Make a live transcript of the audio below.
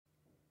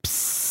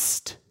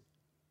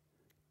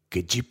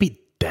Could you be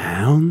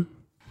down?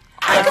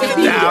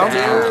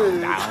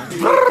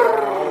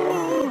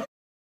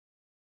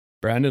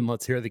 Brandon,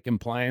 let's hear the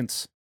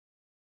complaints.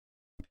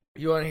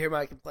 You want to hear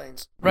my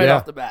complaints right Yeah.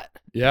 off the bat?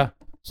 Yeah.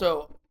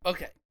 So,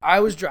 okay, I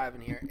was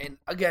driving here, and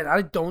again,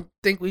 I don't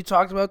think we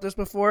talked about this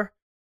before,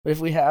 but if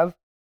we have,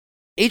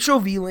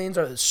 HOV lanes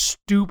are the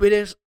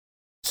stupidest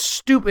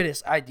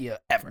idea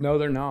ever. No,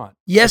 they're not.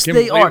 Yes, I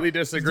they are. completely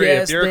disagree.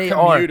 Yes, if you're they a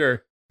are.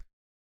 commuter,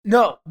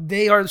 No,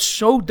 they are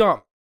so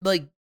dumb.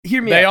 Like,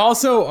 hear me they out.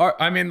 also are.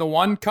 I mean, the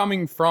one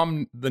coming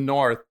from the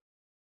north,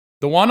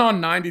 the one on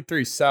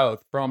 93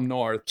 South from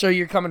north So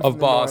you're coming of from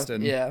the north.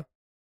 Boston. Yeah.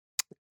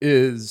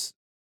 is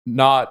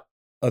not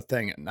a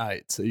thing at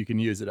night, so you can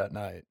use it at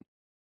night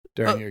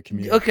during your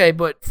commute. Okay,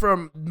 but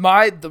from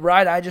the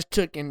ride I just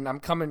took, and I'm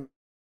coming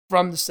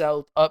from the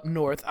south up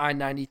north,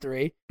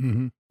 I-93.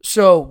 Mm-hmm.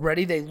 So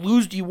ready, they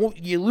lose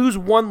you lose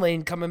one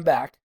lane coming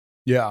back.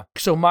 Yeah.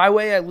 So my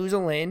way, I lose a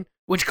lane,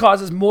 which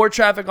causes more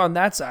traffic on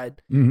that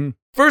side. Mm-hmm.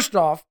 First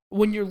off,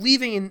 when you're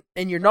leaving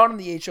and you're not in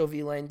the HOV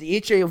lane,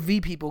 the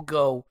HOV people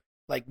go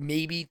like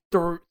maybe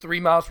 3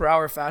 miles per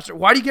hour faster.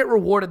 Why do you get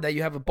rewarded that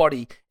you have a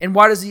buddy? And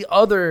why does the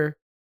other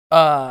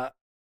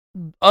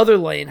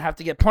lane have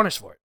to get punished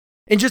for it?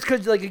 And just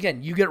because, like,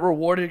 again, you get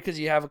rewarded because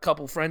you have a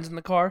couple friends in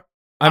the car.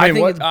 I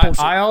mean, think it's bullshit.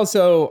 I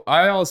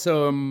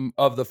also am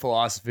of the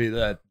philosophy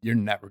that you're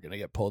never gonna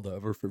get pulled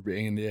over for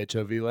being in the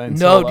HOV lane.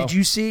 No, solo. did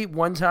you see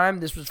one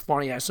time? This was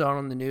funny. I saw it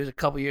on the news a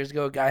couple years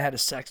ago. A guy had a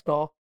sex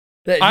doll.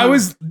 Dude,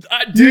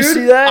 you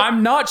see that?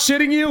 I'm not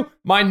shitting you.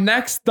 My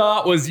next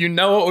thought was,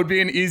 what would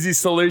be an easy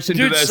solution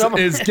Dude, to this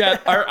someone- is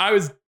I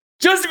was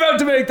just about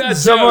to make that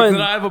Someone- joke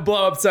that I have a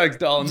blow up sex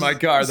doll in my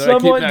car that I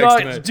keep next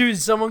to me. Dude,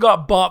 someone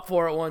got bopped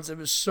for it once. It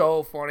was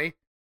so funny.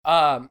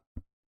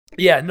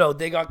 Yeah, no,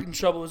 they got in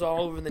trouble. It was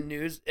all over the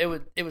news. It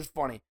was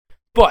funny.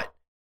 But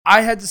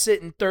I had to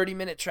sit in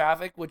 30-minute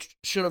traffic, which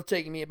should have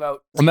taken me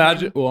about 10.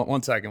 Imagine, well,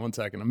 one second.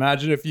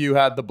 Imagine if you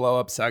had the blow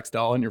up sex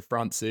doll in your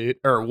front seat,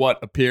 or what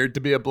appeared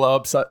to be a blow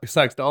up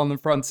sex doll in the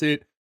front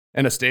seat,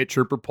 and a state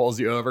trooper pulls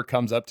you over,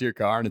 comes up to your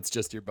car, and it's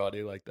just your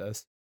buddy like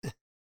this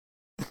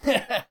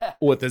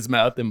with his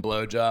mouth in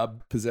blowjob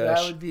That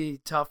position. would be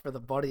tough for the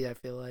buddy, I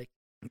feel like.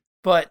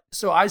 But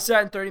so I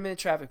sat in 30-minute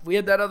traffic. If we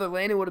had that other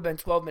lane, it would have been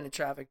 12-minute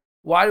traffic.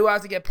 Why do I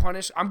have to get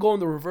punished? I'm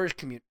going the reverse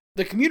commute.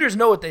 The commuters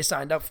know what they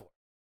signed up for.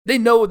 They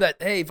know that,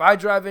 hey, if I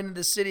drive into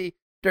the city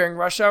during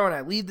rush hour and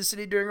I leave the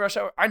city during rush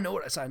hour, I know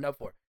what I signed up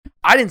for.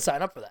 I didn't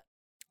sign up for that.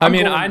 I I'm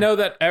mean, going- I know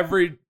that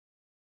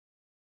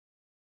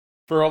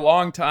for a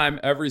long time,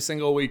 every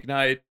single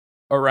weeknight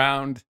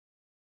around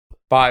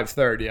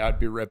 5:30, I'd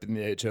be ripping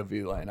the HOV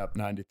lane up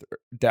 93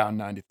 down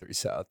 93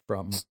 South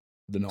from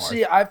the north.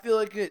 See, I feel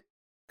like it.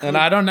 And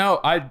I don't know.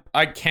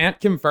 I can't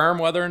confirm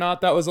whether or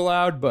not that was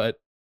allowed, but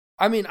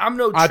I mean, I'm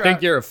no. I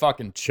think you're a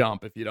fucking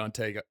chump if you don't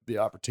take the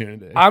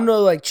opportunity. I'm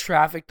no like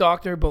traffic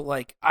doctor, but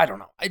like I don't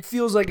know. It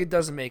feels like it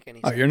doesn't make any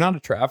Oh, sense. you're not a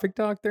traffic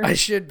doctor? I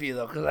should be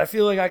though, because I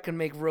feel like I can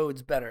make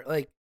roads better.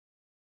 Like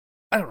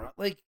I don't know.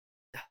 Like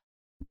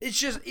it's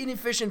just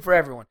inefficient for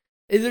everyone.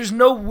 There's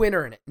no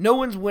winner in it. No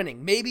one's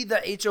winning. Maybe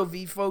the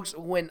HOV folks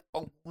win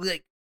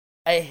like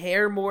a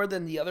hair more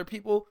than the other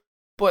people,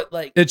 but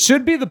like It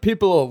should be the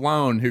people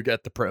alone who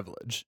get the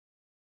privilege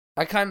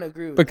I kind of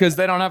agree with because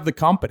they don't have the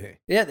company.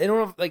 Yeah, they don't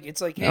have like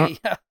it's like No. hey,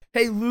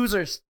 hey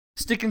losers,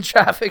 stick in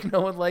traffic. No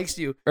one likes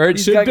you. Or it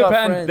These should guys got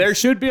depend. friends. There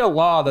should be a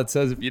law that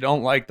says if you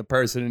don't like the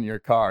person in your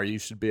car, you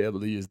should be able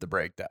to use the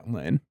breakdown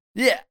lane.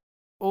 Yeah,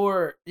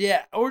 or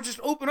just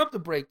open up the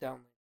breakdown.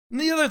 And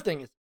the other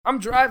thing is, I'm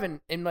driving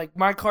and like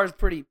my car's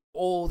pretty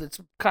old. It's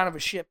kind of a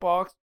shit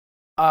box.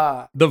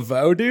 The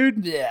Vo,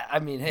 dude? Yeah, I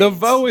mean, hey, The it's-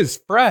 Vo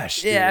is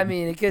fresh. Yeah, I dude.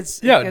 mean, it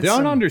gets. Yeah, it gets don't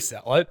some-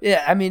 undersell it.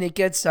 Yeah, I mean, it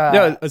gets.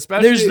 Yeah,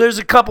 especially there's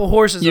a couple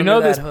horses. you under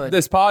know that this hood.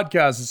 this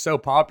podcast is so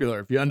popular.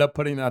 If you end up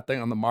putting that thing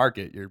on the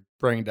market, you're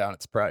bringing down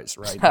its price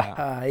right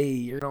now. Hey,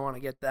 you're gonna want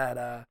to get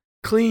that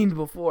cleaned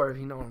before, if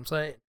you know what I'm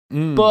saying.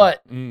 Mm,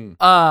 But mm.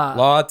 uh,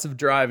 Lots of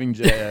driving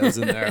JOs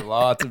in there.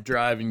 Lots of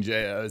driving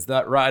JOs.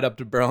 That ride up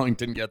to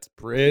Burlington gets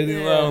pretty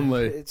yeah,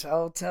 lonely.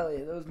 I'll tell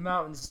you, those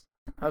mountains.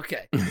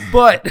 Okay,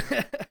 but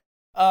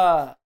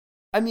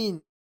I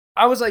mean,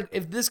 I was like,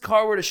 if this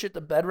car were to shit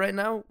the bed right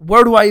now,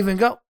 where do I even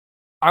go?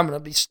 I'm gonna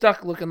be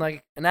stuck looking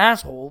like an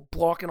asshole,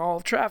 blocking all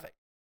of traffic.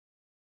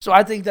 So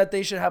I think that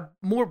they should have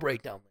more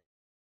breakdown.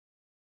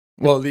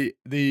 Well,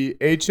 the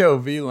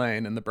HOV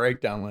lane and the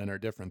breakdown lane are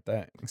different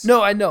things.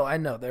 No, I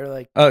know. They're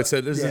like, Oh,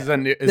 so this Yeah. is a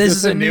new. This Is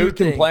is this a a new new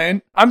thing.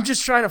 complaint? I'm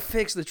just trying to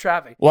fix the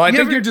traffic. Well, I You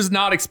think ever- you're just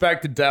not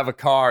expected to have a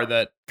car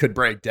that could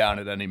break down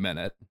at any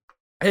minute.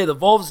 Hey, the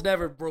Volvo's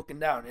never broken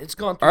down. It's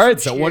gone through All right,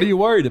 some so what shit. are you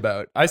worried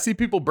about? I see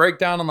people break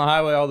down on the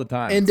highway all the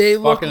time. And It's they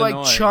look fucking like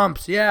annoying.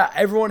 chumps. Yeah,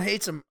 everyone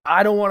hates them.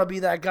 I don't want to be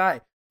that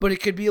guy. But it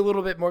could be a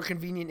little bit more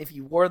convenient if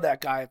you were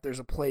that guy if there's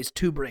a place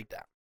to break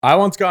down. I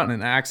once got in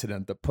an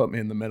accident that put me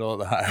in the middle of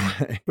the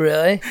highway.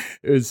 Really?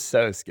 It was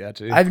so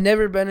sketchy. I've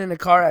never been in a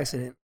car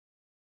accident.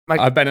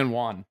 I've been in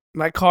one.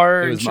 My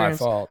car It was my insurance.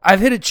 fault. I've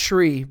hit a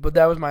tree, but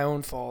that was my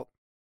own fault.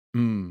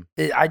 Mm.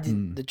 I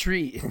did the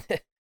tree.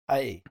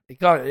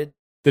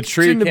 It The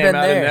tree Shouldn't have came been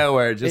out there. of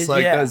nowhere, just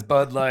like Yeah. those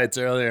Bud Lights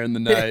earlier in the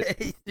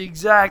night.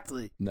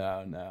 Exactly.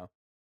 No.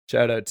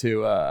 Shout out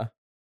to,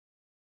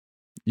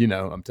 you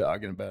know who I'm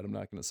talking about. I'm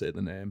not going to say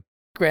the name.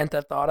 Grand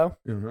Theft Auto.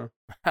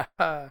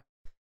 Uh-huh.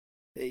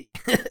 Hey.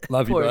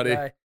 Love you, Poor buddy.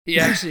 guy. He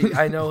actually,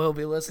 I know he'll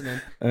be listening.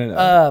 I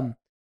know.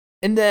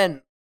 And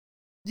then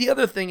the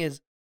other thing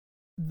is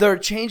they're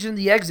changing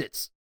the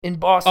exits in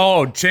Boston.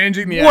 Oh,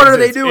 changing the What are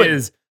they exits doing?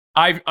 is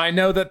I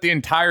know that the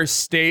entire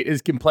state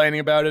is complaining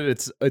about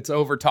it. It's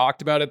over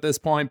talked about at this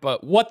point,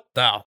 but what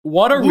are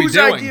we Whose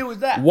doing? idea was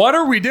that? What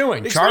are we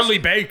doing? Especially- Charlie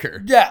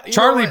Baker. Yeah, you know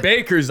Charlie what?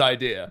 Baker's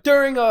idea.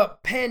 During a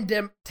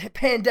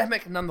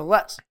pandemic,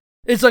 nonetheless.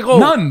 It's like, oh,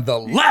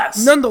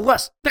 Nonetheless,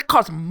 that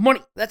costs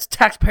money. That's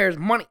taxpayers'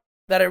 money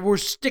that we're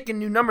sticking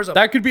new numbers up.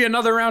 that could be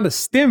another round of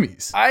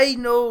stimmies. I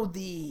know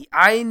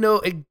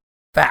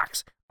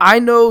facts. I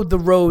know the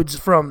roads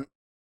from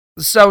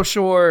the South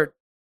Shore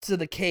to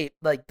the Cape,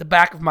 like the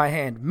back of my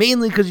hand,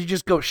 mainly because you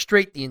just go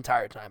straight the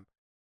entire time.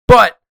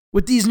 But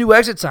with these new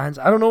exit signs,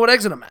 I don't know what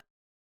exit I'm at.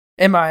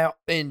 Am I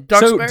in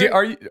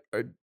Duxbury?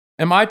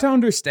 Am I to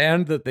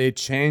understand that they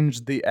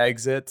changed the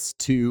exits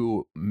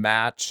to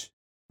match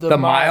the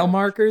mile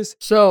markers?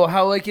 So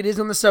how like it is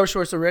on the South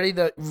Shore, it's already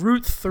the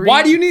Route 3.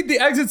 Why do you need the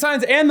exit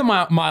signs and the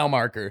mile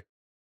marker?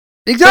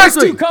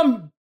 Exactly. Those two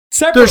come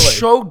separately. They're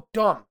so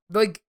dumb.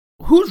 Like,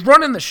 who's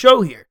running the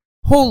show here?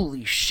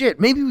 Holy shit.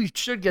 Maybe we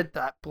should get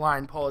that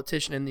blind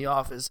politician in the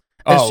office.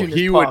 As soon as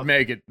he possible. would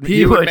make it. He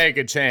He would would. make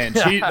a change.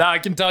 I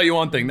can tell you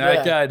one thing: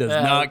 that guy does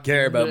not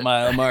care about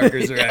mile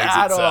markers or exit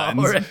at all, signs.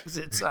 or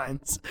exit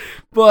signs.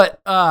 But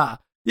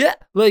yeah,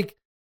 like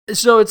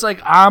so it's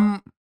like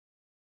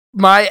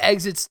my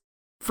exits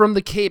from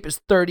the Cape is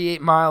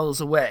 38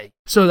 miles away.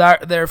 So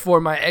that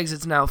therefore my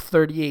exit's now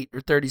 38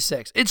 or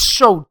 36. It's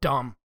so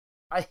dumb.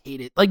 I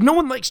hate it. Like no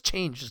one likes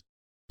change. Just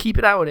keep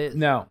it how it is.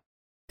 No,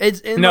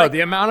 Like,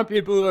 the amount of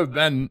people who have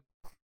been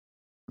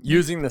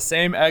using the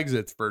same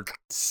exits for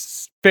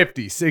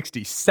 50,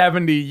 60,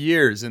 70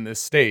 years in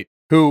this state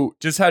who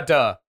just had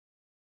to.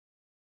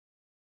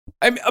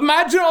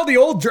 Imagine all the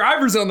old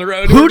drivers on the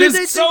road who Who are did just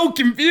they so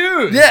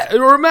confused. yeah,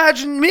 or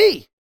imagine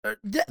me.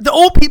 The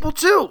old people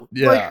too.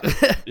 Yeah.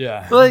 Like,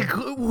 Yeah. like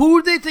who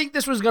would they think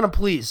this was gonna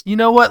please? You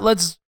know what?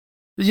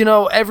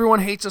 Everyone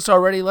hates us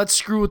already. Let's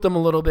screw with them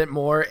a little bit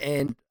more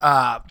and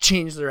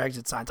change their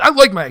exit signs. I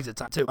like my exit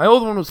sign too. My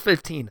old one was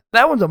 15.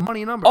 That one's a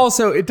money number.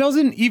 Also, it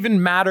doesn't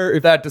even matter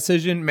if that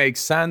decision makes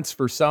sense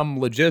for some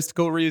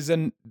logistical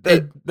reason.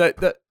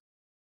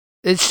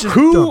 It's just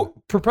Who dumb.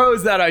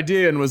 proposed that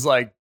idea and was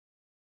like,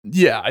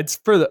 yeah, it's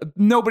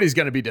nobody's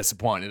going to be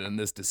disappointed in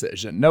this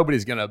decision.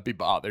 Nobody's going to be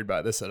bothered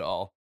by this at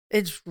all.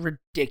 It's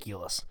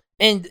ridiculous.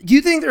 And do you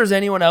think there's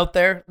anyone out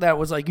there that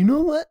was like, you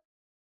know what?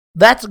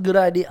 That's a good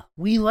idea.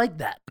 We like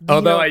that.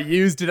 Although I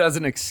used it as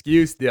an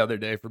excuse the other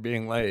day for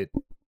being late.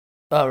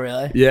 Oh,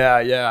 really? Yeah,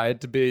 I had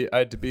to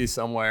be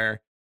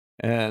somewhere,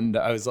 and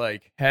I was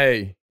like,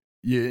 hey,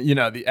 you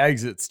know, the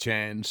exits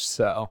changed,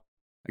 so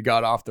I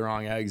got off the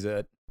wrong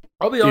exit.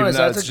 I'll be Even honest.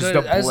 though That's it's a just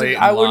good. a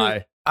blatant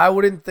lie. I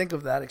wouldn't think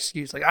of that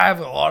excuse. Like I have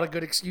a lot of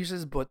good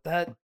excuses, but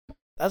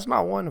that's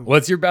not one of them.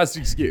 What's your best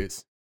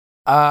excuse?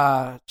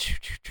 Like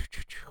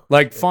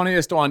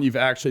funniest one you've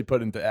actually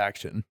put into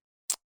action.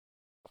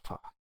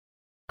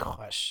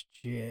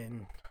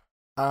 Question.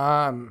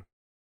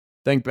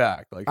 Think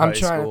back, like I'm high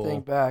trying school. to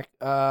think back.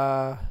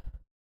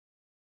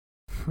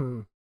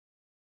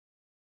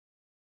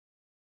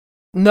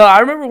 No, I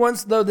remember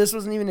once though. This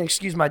wasn't even an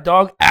excuse. My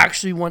dog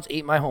actually once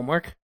ate my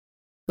homework.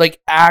 Like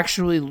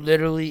actually,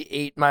 literally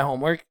ate my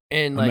homework,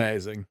 and like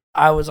Amazing.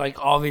 I was like,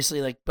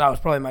 obviously, like that was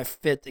probably my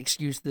 5th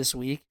excuse this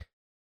week,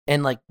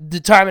 and like the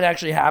time it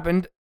actually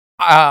happened,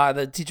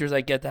 the teacher was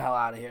like, "Get the hell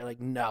out of here!" Like,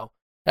 no.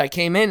 And I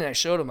came in and I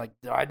showed him like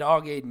my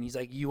dog ate, and he's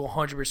like, "You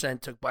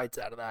 100% took bites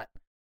out of that,"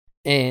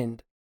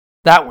 and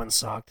that one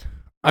sucked.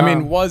 I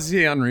mean, was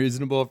he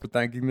unreasonable for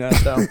thinking that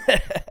though?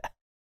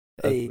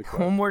 Hey, the question.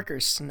 homework or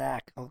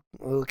snack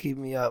will keep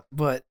me up.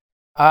 But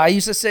I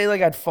used to say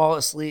like I'd fall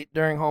asleep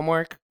during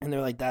homework, and they're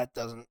like, "That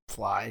doesn't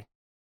fly."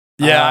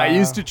 Yeah, I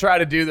used to try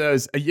to do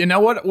those. You know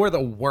what were the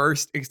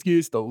worst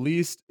excuse? The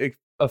least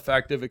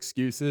effective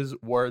excuses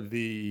were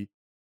the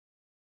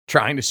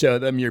trying to show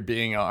them you're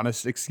being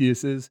honest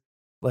excuses.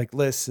 Like,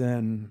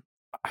 listen,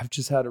 I've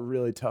just had a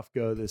really tough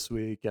go this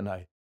week, and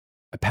I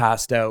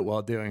passed out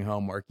while doing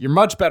homework. You're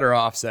much better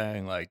off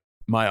saying, like,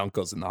 my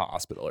uncle's in the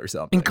hospital or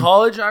something. In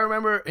college, I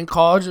remember in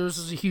college, this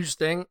was a huge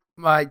thing.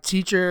 My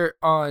teacher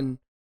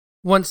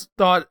once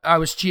thought I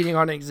was cheating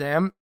on an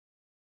exam.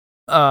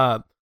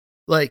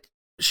 Like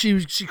she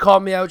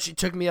called me out. She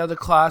took me out of the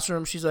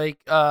classroom. She's like,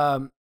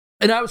 and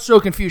I was so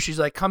confused. She's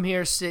like, "Come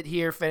here, sit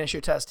here, finish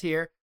your test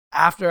here."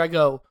 After I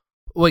go,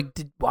 "Wait,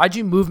 why'd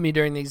you move me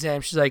during the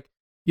exam?" She's like,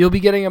 "You'll be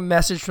getting a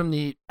message from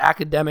the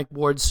academic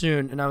board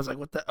soon." And I was like,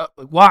 "What the?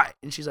 Like, why?"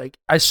 And she's like,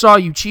 "I saw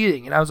you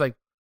cheating." And I was like,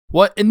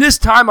 "What?" And this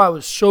time I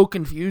was so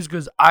confused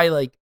because I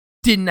like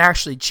didn't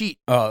actually cheat.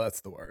 Oh,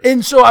 that's the worst.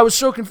 And so I was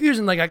so confused,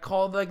 and like I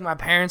called like my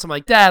parents. I'm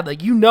like, "Dad,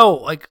 like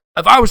like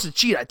if I was to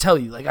cheat, I'd tell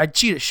you. Like I'd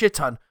cheat a shit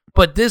ton,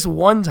 but this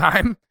one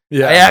time,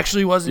 Yeah. I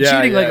actually wasn't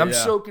Yeah, cheating. Like, yeah, I'm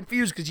yeah. so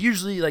confused because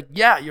usually, like,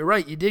 yeah, you're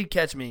right. You did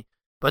catch me.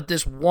 But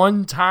this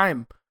one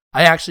time,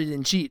 I actually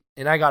didn't cheat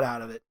and I got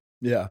out of it.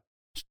 Yeah.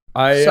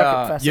 Suck it,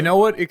 fessa. You know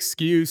what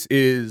excuse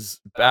is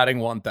batting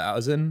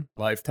 1,000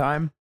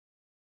 lifetime?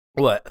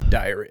 What?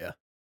 Diarrhea.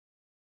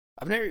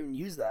 I've never even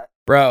used that.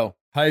 Bro,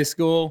 high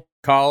school,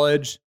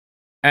 college,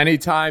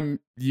 anytime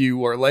you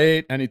were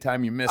late,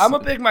 anytime you missed I'm a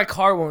big my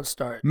car won't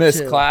start. miss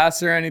too.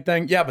 class or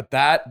anything. Yeah, but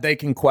that they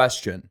can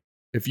question.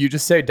 If you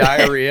just say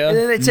diarrhea, And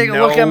then they take a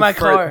look at my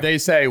car. They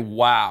say,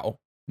 wow,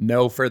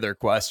 no further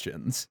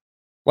questions.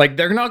 Like,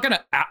 they're not going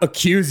to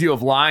accuse you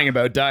of lying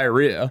about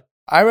diarrhea.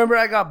 I remember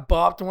I got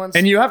bopped once.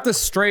 And you have to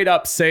straight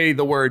up say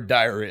the word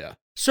diarrhea.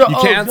 so, You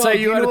can't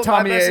say you know had a what my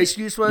tummy best ache.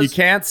 excuse was? You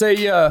can't say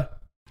you...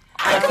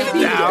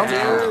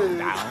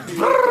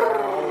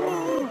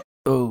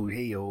 Oh,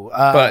 hey, yo.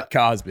 But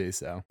Cosby,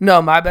 so.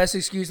 No, my best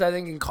excuse, I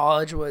think, in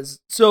college was,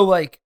 so,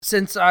 like,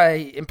 since I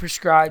am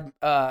prescribed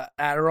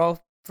Adderall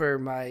for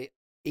my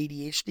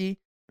ADHD,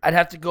 I'd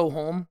have to go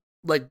home,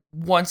 like,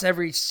 once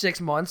every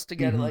 6 months to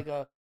get,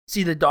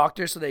 see the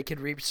doctor so they could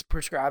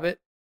prescribe it.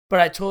 But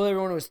I told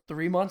everyone it was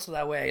 3 months, so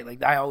that way,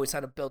 like, I always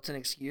had a built-in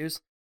excuse.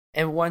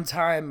 And one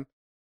time,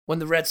 when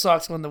the Red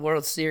Sox won the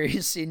World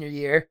Series senior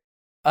year,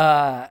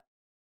 I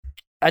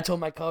told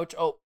my coach,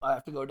 I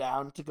have to go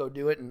down to go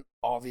do it. And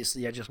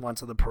obviously, I just went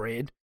to the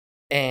parade.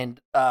 And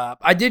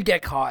I did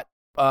get caught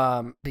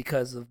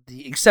because of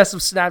the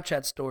excessive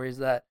Snapchat stories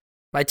that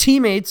my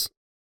teammates,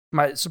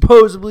 my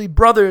supposedly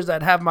brothers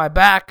that have my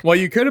back. Well,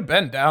 you could have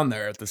been down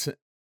there at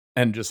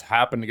and just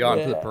happened to go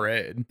onto the Yeah.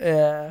 parade.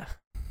 Yeah.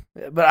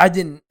 But I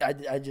didn't.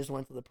 I just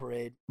went to the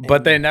parade.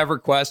 But they And- never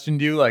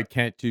questioned you, like,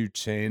 can't you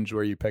change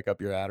where you pick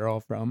up your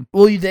Adderall from?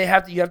 Well, you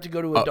have to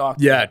go to a Oh,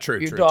 doctor. yeah, true,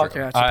 Your true, doctor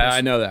true. has to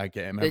I know that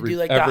game. They Every, do,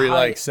 like, the every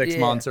height, 6 yeah.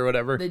 months or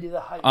whatever. They do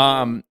the height.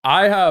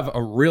 I have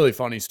a really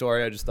funny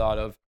story I just thought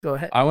of. Go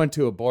ahead. I went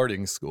to a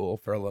boarding school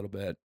for a little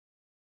bit,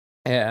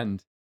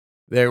 and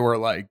they were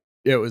like,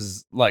 it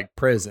was like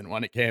prison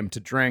when it came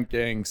to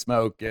drinking,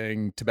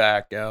 smoking,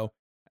 tobacco,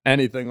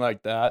 anything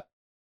like that.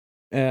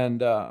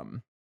 And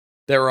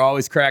they were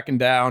always cracking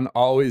down.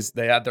 Always,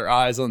 they had their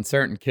eyes on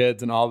certain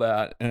kids and all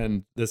that.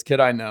 And this kid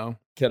I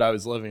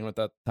was living with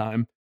at the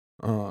time,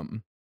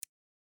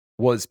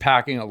 was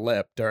packing a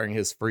lip during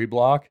his free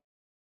block,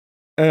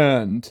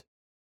 and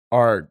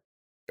our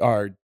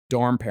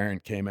dorm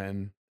parent came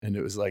in, and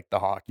it was like the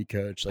hockey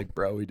coach, like,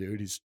 broy dude.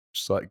 He's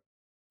just like,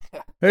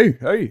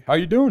 hey, how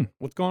you doing?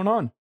 What's going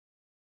on?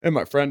 And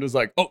my friend was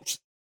like,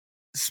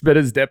 spit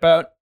his dip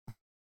out.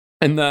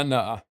 And then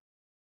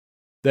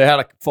they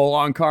had a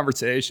full-on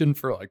conversation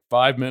for like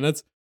 5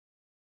 minutes.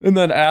 And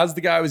then as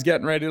the guy was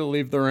getting ready to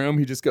leave the room,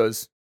 he just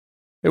goes,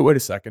 hey, wait a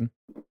second.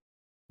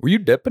 Were you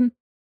dipping?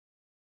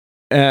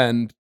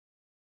 And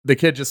the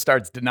kid just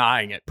starts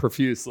denying it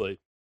profusely.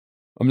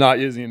 I'm not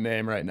using a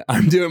name right now.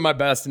 I'm doing my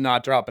best to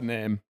not drop a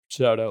name.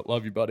 Shout out.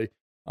 Love you, buddy.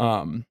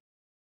 And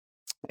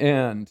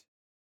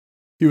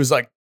he was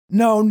like,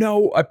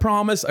 no, I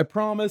promise.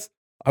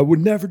 I would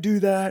never do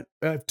that.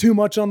 I have too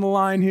much on the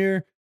line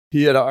here.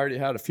 He had already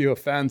had a few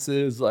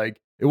offenses. Like,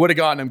 it would have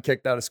gotten him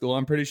kicked out of school,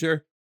 I'm pretty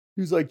sure.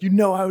 He was like,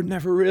 I would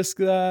never risk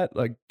that.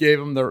 Like, gave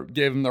him the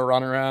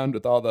runaround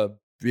with all the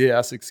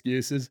BS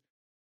excuses.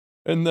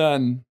 And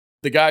then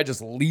the guy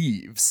just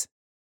leaves.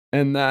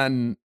 And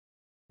then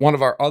one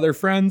of our other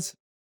friends,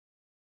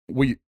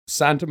 we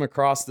sent him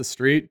across the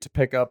street to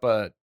pick up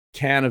a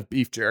can of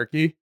beef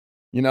jerky.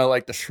 You know,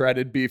 like the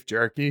shredded beef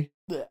jerky.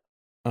 Yeah.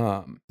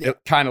 Yeah. It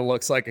kind of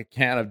looks like a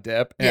can of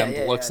dip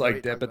and looks I know like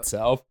what you're dip talking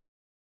itself.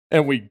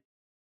 And we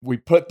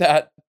put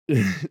that,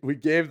 we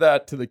gave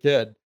that to the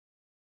kid.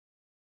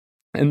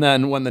 And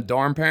then when the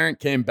dorm parent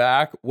came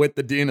back with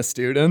the dean of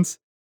students,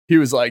 he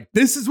was like,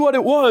 this is what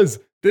it was.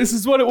 It That's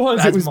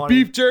was money.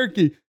 beef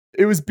jerky.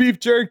 It was beef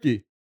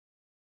jerky.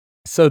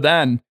 So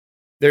then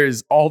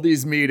there's all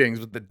these meetings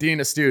with the dean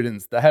of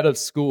students, the head of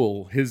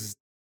school, his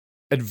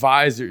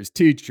advisors,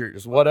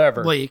 teachers,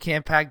 whatever. Well, you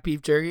can't pack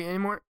beef jerky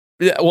anymore?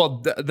 Yeah,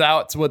 well,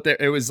 that's what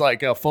it was,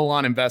 like a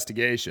full-on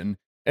investigation.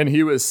 And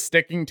he was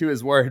sticking to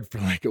his word for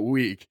like a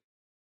week.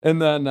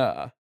 And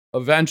then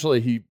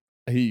eventually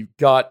he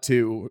got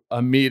to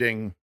a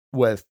meeting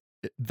with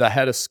the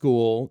head of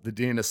school, the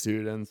dean of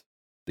students,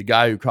 the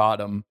guy who caught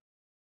him.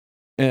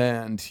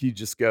 And he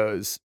just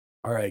goes,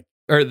 all right.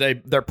 Or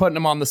they're putting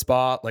him on the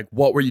spot. Like,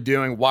 what were you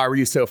doing? Why were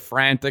you so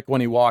frantic when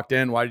he walked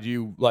in? Why did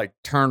you like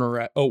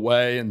turn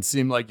away and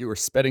seem like you were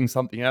spitting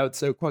something out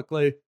so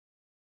quickly?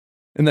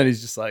 And then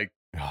he's just like,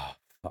 oh,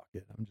 fuck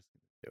it. I'm just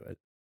going to do it.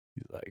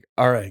 He's like,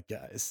 all right,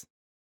 guys,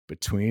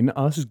 between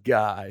us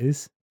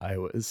guys, I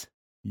was,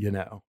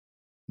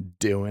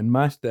 doing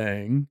my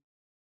thing.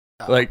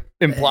 Like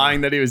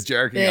implying that he was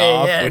jerking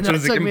off, which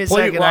was a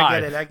complete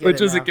lie.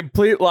 Which was a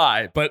complete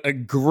lie, but a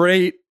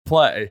great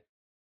play.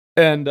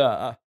 And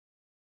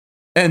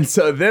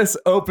so this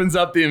opens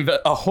up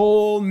a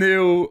whole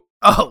new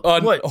You're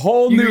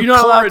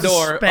not allowed to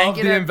corridor spank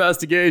of it the at-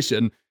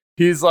 investigation.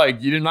 He's like,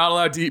 you're not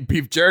allowed to eat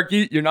beef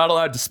jerky. You're not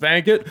allowed to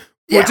spank it.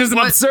 which is an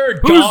what? absurd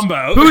Who's-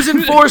 combo. Who's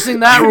enforcing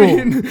that I rule?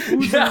 mean,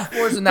 Who's yeah,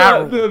 enforcing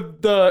that rule?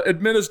 the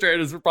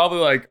administrators were probably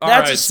like, all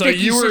That's a right, so sticky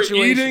you were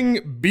situation.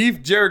 eating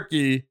beef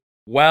jerky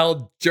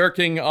while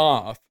jerking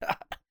off.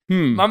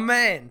 My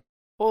man.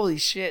 Holy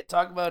shit.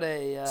 Talk about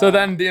a. So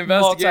then the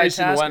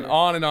investigation went multitasker.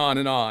 on and on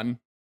and on.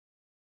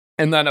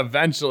 And then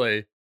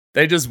eventually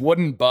they just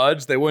wouldn't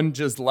budge. They wouldn't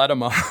just let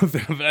him off.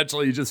 And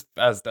eventually he just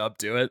fessed up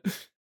to it.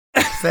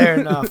 Fair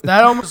enough.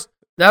 That almost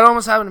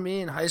happened to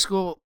me in high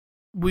school.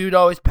 We would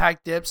always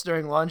pack dips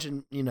during lunch,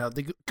 and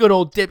the good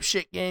old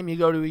dipshit game. You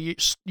go to a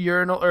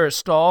urinal or a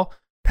stall,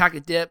 pack a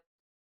dip,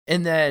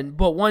 and then.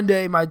 But one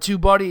day, my two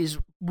buddies,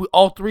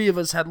 all three of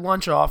us had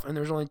lunch off, and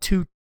there's only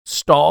two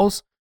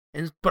stalls,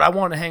 but I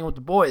wanted to hang with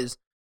the boys,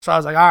 so I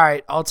was like, all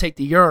right, I'll take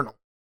the urinal.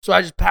 So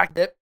I just packed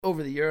dip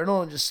over the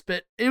urinal and just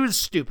spit. It was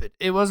stupid.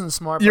 It wasn't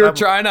smart. You were but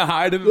trying to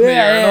hide him in the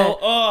Yeah, urinal.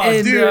 yeah. Oh,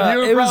 And, dude, you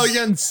were it probably was-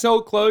 getting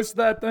so close to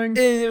that thing.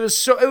 it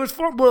was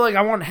fun, but like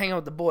I wanted to hang out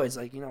with the boys,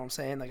 like you know what I'm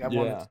saying, like I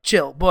wanted Yeah. to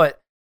chill, but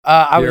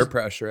I Peer was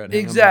pressure. At him.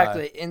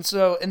 exactly,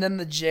 and then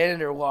the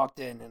janitor walked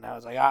in, and I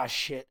was like, ah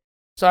shit.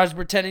 So I was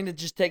pretending to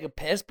just take a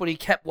piss, but he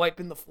kept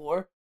wiping the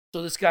floor.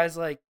 So this guy's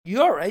like,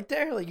 "You all right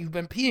there? Like you've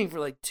been peeing for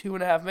like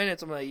 2.5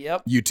 minutes." I'm like,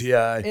 "Yep."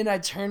 UTI. And I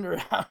turned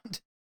around,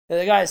 and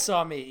the guy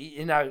saw me,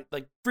 and I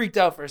like freaked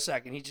out for a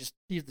second.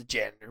 He's the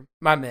janitor,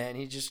 my man.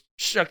 He just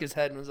shook his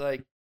head and was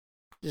like,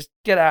 "Just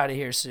get out of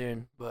here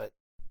soon." But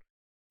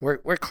we're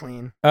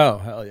clean. Oh,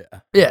 hell yeah.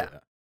 Yeah.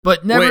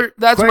 But never. Wait,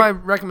 that's quick- my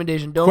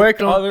recommendation. Don't. Quick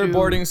don't other do-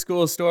 boarding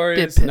school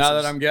stories. dip Now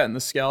pisses. that I'm getting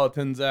the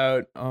skeletons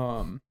out.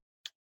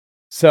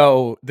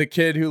 So the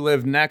kid who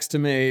lived next to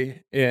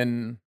me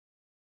in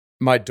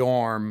my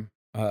dorm,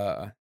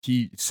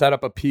 he set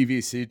up a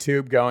PVC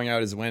tube going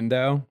out his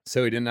window,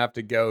 so he didn't have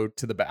to go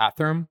to the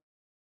bathroom.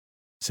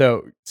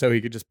 So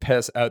he could just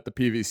piss out the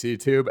PVC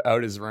tube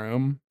out his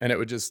room, and it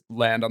would just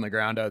land on the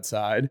ground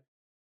outside.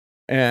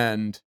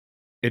 And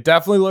it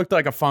definitely looked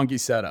like a funky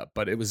setup,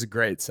 but it was a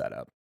great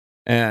setup.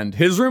 And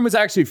his room was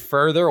actually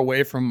further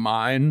away from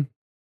mine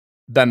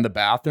than the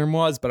bathroom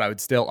was, but I would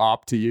still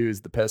opt to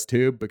use the piss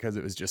tube because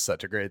it was just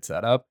such a great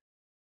setup.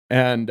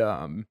 And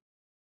the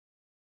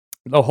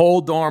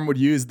whole dorm would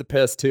use the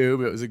piss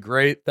tube. It was a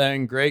great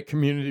thing, great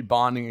community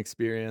bonding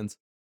experience.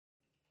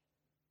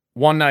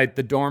 One night,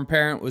 the dorm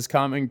parent was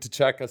coming to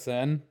check us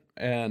in,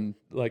 and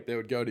like they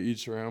would go to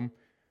each room,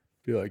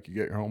 be like, "You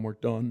get your homework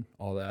done,"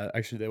 all that.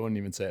 Actually, they wouldn't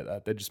even say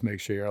that. They just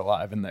make sure you're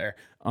alive in there.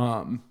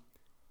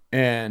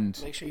 And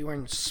Make sure you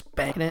weren't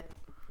spanking it.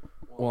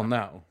 well,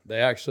 no,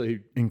 they actually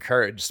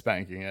encourage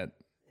spanking it.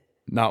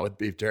 Not with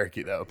beef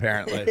jerky, though,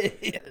 apparently.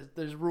 Yeah,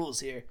 there's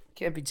rules here.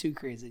 Can't be too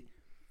crazy.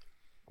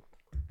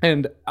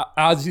 And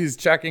as he's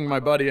checking my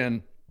buddy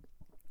in,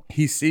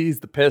 he sees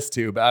the piss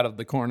tube out of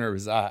the corner of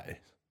his eye.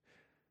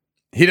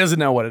 He doesn't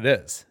know what it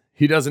is.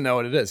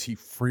 He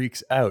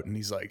freaks out, and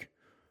he's like,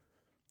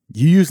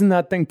 "You using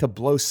that thing to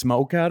blow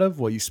smoke out of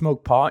while you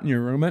smoke pot in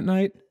your room at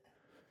night?"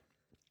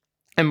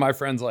 And my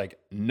friend's like,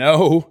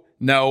 No,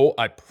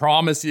 I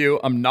promise you,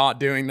 I'm not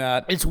doing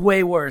that. It's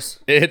way worse.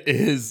 It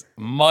is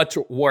much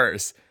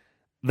worse.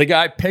 The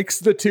guy picks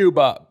the tube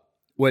up,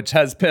 which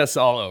has piss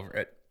all over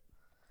it.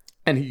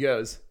 And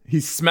he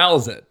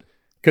smells it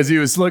because he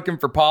was looking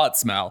for pot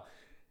smell.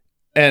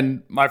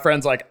 And my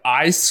friend's like,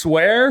 "I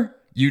swear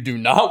you do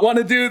not want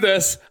to do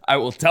this. I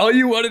will tell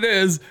you what it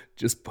is.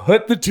 Just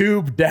put the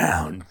tube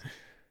down."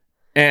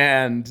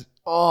 And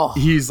Oh,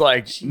 he's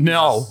like,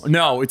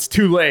 no, it's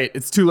too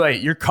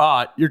late. You're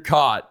caught.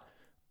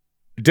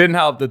 It didn't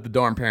help that the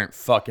dorm parent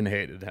fucking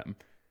hated him.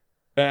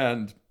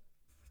 And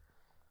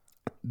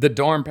the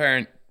dorm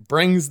parent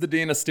brings the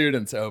dean of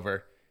students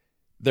over.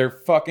 They're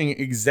fucking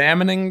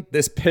examining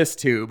this piss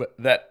tube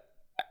that,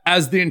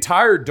 as the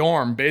entire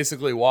dorm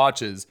basically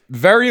watches,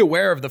 very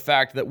aware of the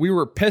fact that we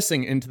were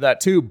pissing into that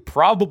tube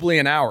probably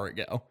an hour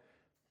ago.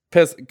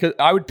 Cause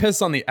I would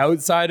piss on the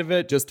outside of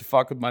it just to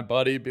fuck with my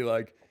buddy, be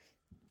like,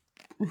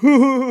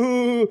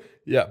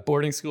 yeah,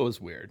 boarding school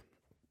is weird.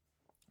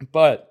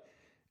 But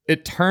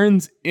it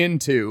turns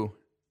into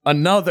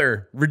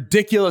another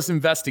ridiculous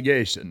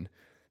investigation.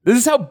 This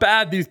is how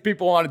bad these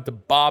people wanted to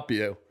bop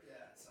you.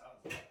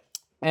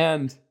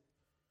 And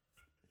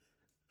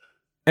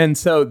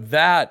so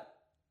that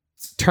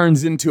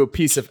turns into a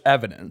piece of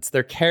evidence.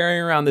 They're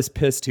carrying around this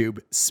piss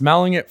tube,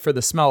 smelling it for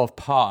the smell of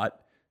pot,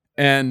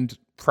 and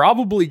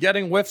probably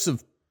getting whiffs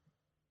of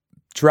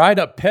dried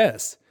up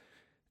piss.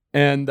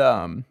 And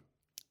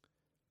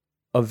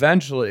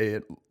eventually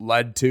it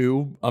led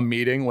to a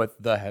meeting with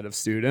the head of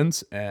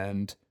students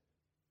and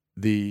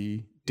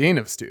the dean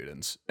of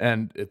students.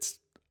 And it's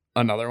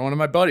another one of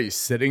my buddies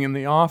sitting in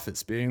the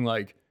office being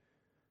like,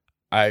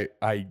 I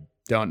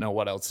don't know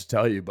what else to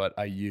tell you, but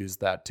I used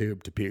that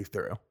tube to pee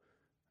through.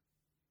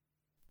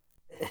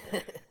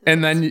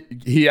 And then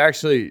he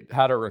actually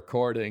had a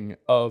recording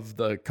of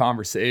the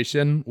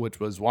conversation, which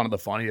was one of the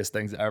funniest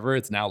things ever.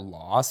 It's now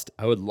lost.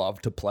 I would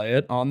love to play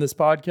it on this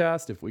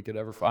podcast if we could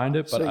ever find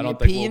it, but so I you're don't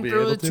think we'll peeing be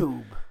through able the to.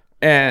 tube.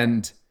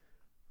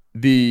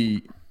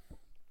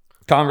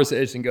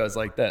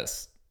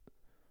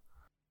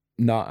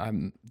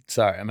 I'm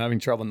sorry, I'm having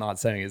trouble not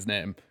saying his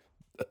name.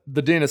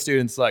 The dean of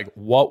students like,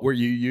 what were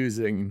you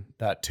using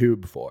that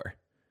tube for?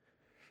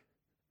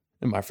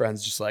 And my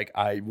friend's just like,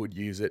 I would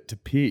use it to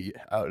pee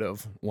out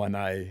of when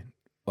I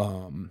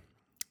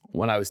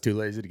was too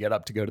lazy to get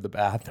up to go to the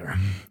bathroom.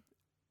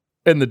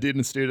 And the dean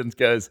of students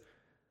goes,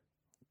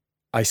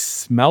 I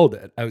smelled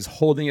it. I was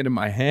holding it in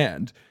my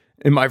hand.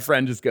 And my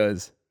friend just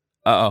goes,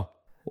 oh,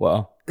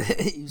 well.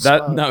 He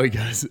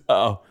goes,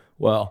 oh,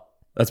 well,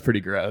 that's pretty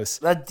gross.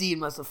 That dean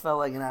must have felt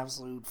like an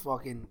absolute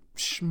fucking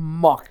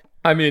schmuck.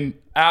 I mean,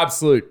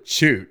 absolute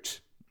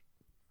shoot.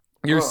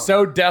 You're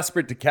so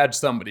desperate to catch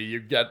somebody,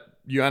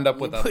 you end up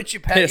with a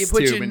piss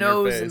tube in your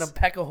nose face. in a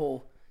pecker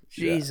hole.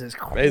 Jesus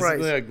Christ.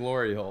 Basically a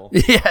glory hole.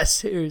 Yeah,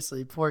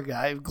 seriously, poor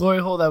guy. Glory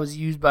hole that was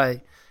used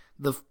by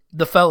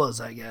the fellas,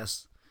 I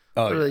guess.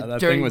 Oh, Really yeah, that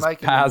dirty thing was Mike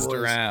and the passed boys.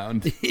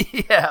 around.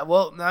 Yeah,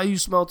 well, now you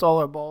smelt all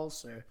our balls,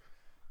 sir.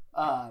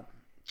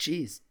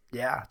 Jeez,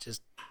 yeah,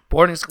 just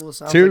boarding school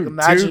sounds like a Two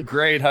magic.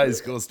 great high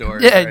school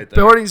stories Yeah, right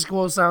there. boarding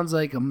school sounds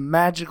like a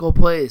magical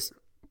place.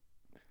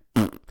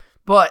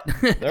 But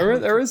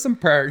There is some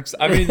perks.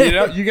 I mean,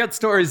 you get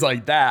stories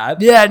like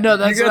that. yeah, no,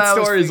 that's you what get I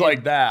was stories thinking.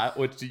 like that,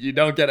 which you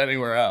don't get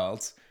anywhere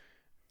else.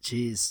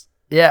 Jeez.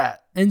 Yeah.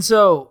 And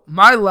so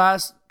my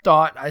last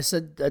thought, I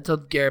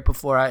told Garrett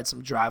before I had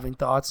some driving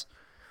thoughts,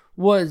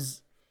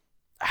 was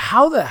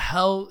how the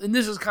hell, and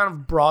this is kind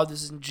of broad,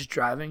 this isn't just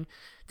driving,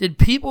 did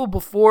people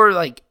before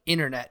like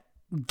internet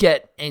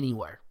get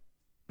anywhere?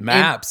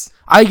 Maps.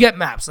 I get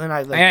maps, and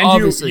I like And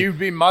obviously. you'd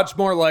be much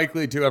more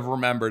likely to have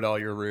remembered all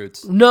your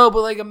routes. No,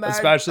 but like imagine,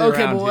 Especially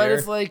okay, around but what here.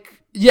 if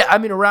like, yeah, I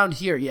mean around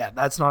here, yeah,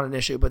 that's not an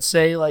issue. But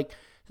say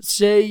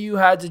you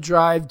had to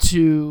drive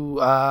to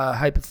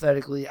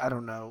hypothetically, I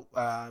don't know,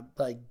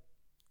 like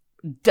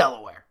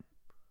Delaware.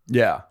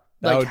 Yeah.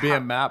 That Like would be how-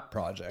 a map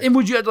project. And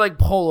would you have to like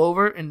pull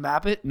over and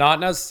map it? Not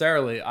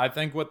necessarily. I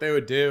think what they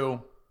would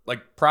do,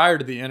 like prior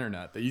to the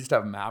internet, they used to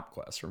have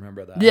MapQuest.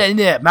 Remember that? Yeah,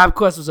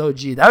 MapQuest was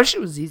OG. That shit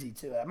was easy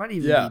too. That might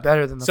even be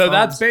better than the So phones.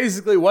 that's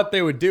basically what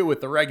they would do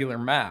with the regular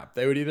map.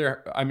 They would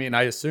either, I mean,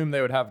 I assume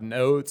they would have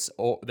notes,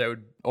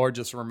 or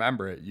just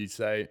remember it. You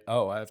say,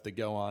 oh, I have to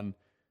go on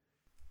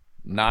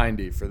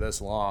 90 for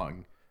this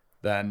long.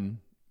 Then,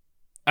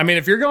 I mean,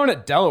 if you're going to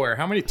Delaware,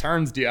 how many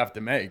turns do you have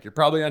to make? You're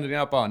probably ending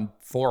up on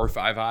 4 or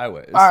 5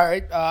 highways. All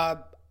right.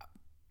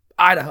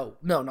 Idaho.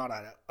 No, not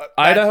Idaho.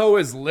 Idaho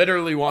is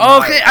literally one.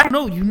 Okay, highway. I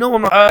know. You know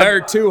I'm. There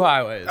are 2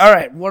 highways. All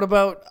right. What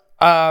about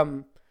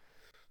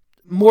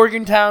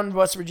Morgantown,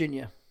 West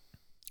Virginia?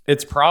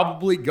 It's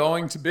probably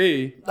going to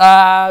be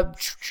Lincoln-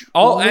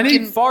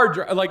 any far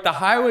drive. Like the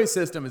highway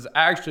system is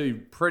actually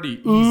pretty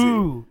easy.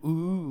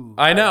 Ooh.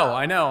 I know.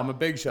 I'm a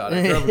big shot.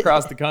 I drove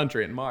across the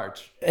country in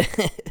March.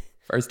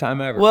 First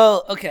time ever.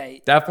 Well,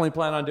 okay. Definitely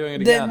plan on doing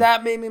it again. Then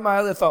that made me my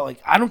other thought.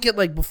 Like, I don't get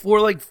like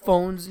before like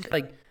phones.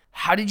 Like,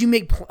 how did you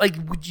make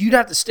you'd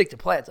have to stick to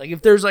plans. Like,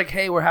 if there's like,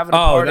 hey, we're having a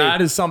party.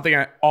 That is something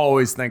I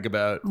always think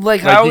about.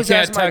 Like you I always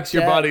can't ask my text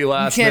your dad, buddy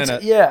last you can't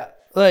minute. Yeah,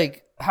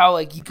 like how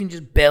like you can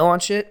just bail on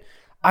shit.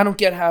 I don't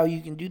get how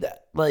you can do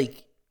that.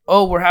 Like,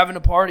 oh, we're having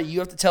a party. You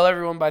have to tell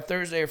everyone by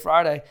Thursday or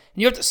Friday, and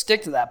you have to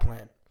stick to that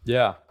plan.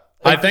 Yeah.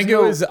 Like,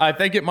 I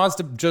think it must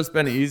have just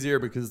been easier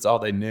because it's all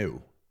they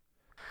knew.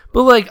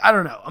 But like, I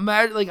don't know.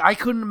 I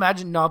couldn't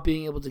imagine not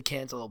being able to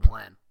cancel a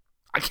plan.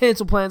 I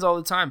cancel plans all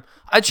the time.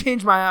 I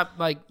change my app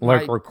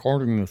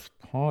recording this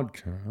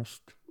podcast.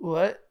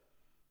 what?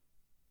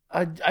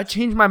 I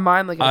changed my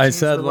mind. Like I changed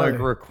said the like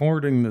weather.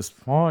 recording this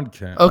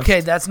podcast. Okay,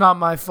 that's not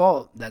my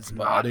fault. That's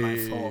not my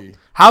Buddy. fault.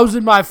 How's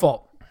it my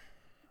fault?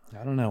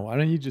 I don't know. Why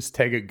don't you just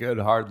take a good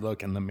hard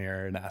look in the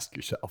mirror and ask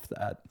yourself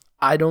that?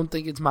 I don't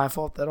think it's my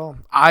fault at all.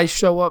 I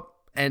show up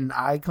and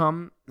I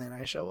come and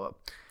I show up.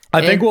 I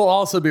think And- we'll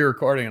also be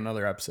recording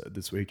another episode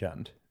this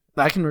weekend.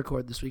 I can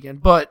record this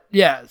weekend. But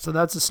yeah, so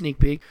that's a sneak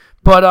peek.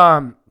 But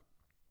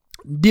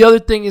the other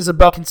thing is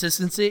about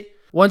consistency.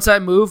 Once I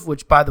move,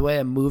 which by the way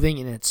I'm moving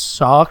and it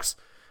sucks,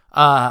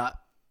 I'll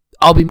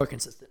be more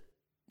consistent.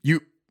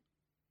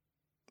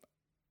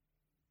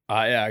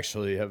 I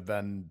actually have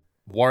been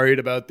worried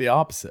about the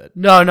opposite.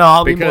 No,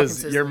 I'll be more Because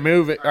consistent. you're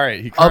moving. All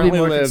right, he I'll be currently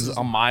more lives consistent.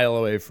 a mile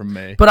away from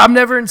me. But I'm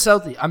never in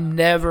Southie. I'm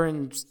never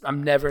in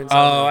Southie.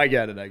 Oh, I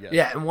get it.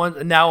 Yeah,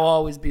 and now I'll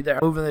always be there.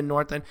 Moving to the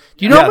north end.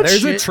 Do you know how much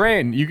there's shit? a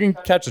train. You can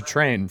catch a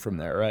train from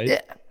there, right?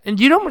 Yeah. And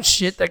do you know how much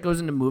shit that goes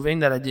into moving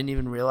that I didn't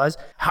even realize?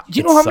 Do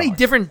you know how many sucks.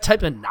 different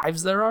type of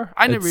knives there are?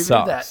 I never It even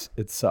knew that. sucks.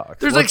 It sucks.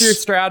 There's What's like your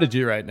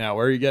strategy right now?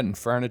 Where are you getting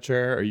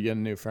furniture? Are you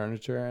getting new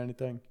furniture or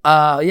anything?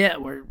 Yeah,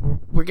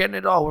 we're getting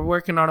it all. We're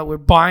working on it. We're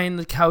buying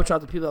the couch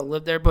off the people that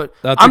live there. But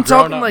That's I'm a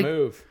talking grown-up like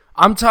move.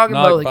 I'm talking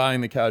Not about like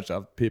buying the couch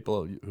off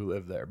people who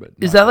live there. But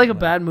is not that like a doing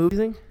bad movie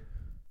thing?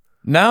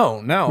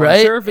 No. Right?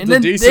 I'm sure if it's And a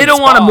then decent they don't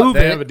wanna spot, move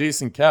they it. have a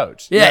decent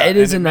couch. Yeah, it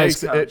is and a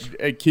nice makes- couch.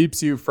 It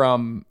keeps you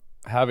from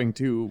having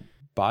to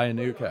buy a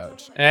new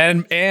couch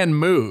and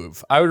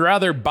move. I would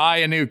rather buy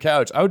a new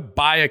couch. I would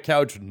buy a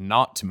couch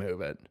not to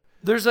move it.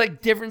 There's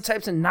like different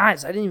types of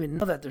knives. I didn't even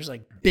know that. There's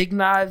like big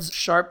knives,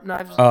 sharp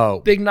knives. Oh.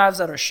 Big knives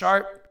that are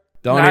sharp.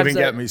 Don't Knives even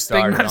that- get me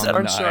started knives on that the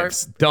aren't sharp.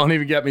 knives. Don't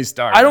even get me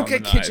started. I don't on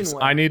get the kitchen knives.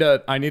 ware.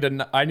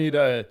 I need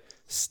a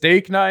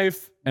steak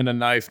knife and a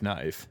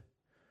knife.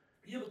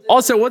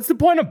 Also, what's the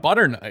point of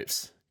butter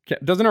knives?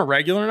 Doesn't a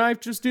regular knife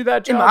just do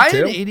that job Am I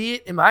too? an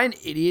idiot? Am I an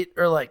idiot?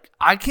 Or like,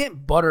 I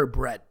can't butter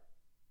bread.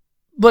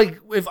 Like,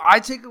 if I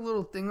take a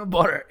little thing of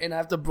butter and I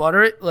have to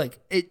butter it, like,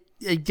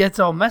 it gets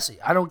all messy.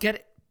 I don't get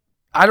it.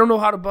 I don't know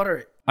how to butter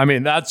it. I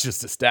mean, that's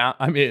just astounding.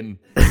 I mean,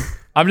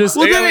 I'm just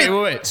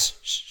Well, wait.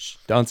 Shh.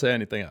 Don't say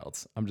anything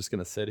else. I'm just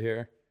gonna sit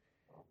here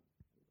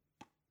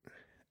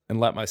and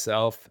let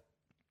myself,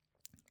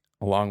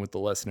 along with the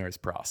listeners,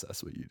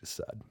 process what you just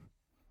said.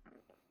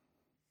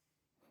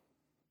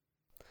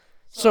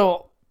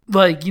 So,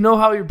 like, you know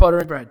how you're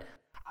buttering bread?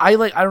 I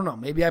don't know,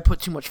 maybe I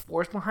put too much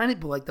force behind it,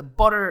 but like the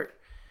butter,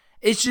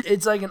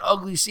 it's like an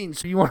ugly scene.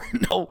 So you want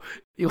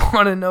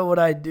to know what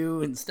I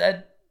do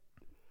instead?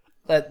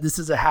 That this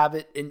is a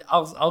habit, and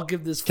I'll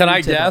give this. Can food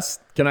I tip. guess?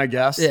 Can I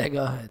guess? Yeah,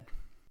 go ahead.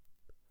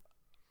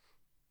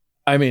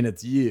 I mean,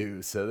 it's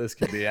you, so this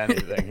could be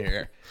anything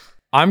here.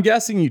 I'm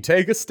guessing you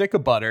take a stick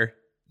of butter,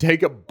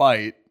 take a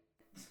bite,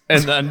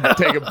 and then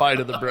take a bite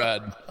of the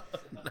bread,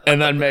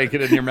 and then make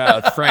it in your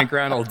mouth, Frank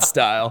Reynolds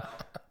style.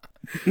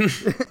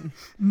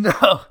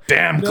 No.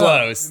 Damn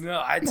close.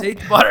 No, I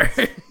take butter.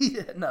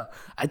 No,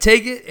 I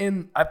take it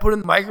and I put it in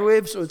the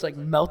microwave so it's like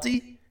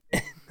melty,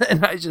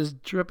 and I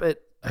just drip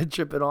it. I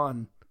drip it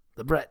on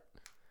the bread.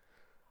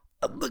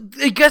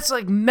 It gets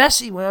like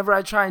messy whenever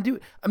I try and do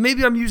it.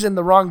 Maybe I'm using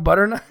the wrong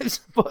butter knives,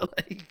 but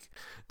like,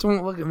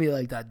 don't look at me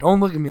like that. Don't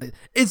look at me like that.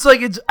 It's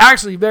like it's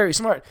actually very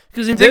smart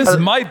because This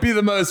might be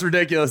the most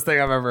ridiculous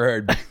thing I've ever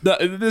heard.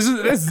 This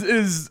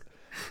is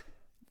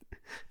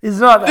it's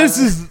not that. This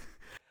is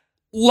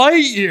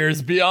light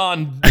years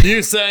beyond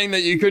you saying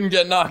that you couldn't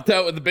get knocked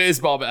out with a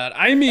baseball bat.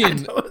 I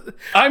mean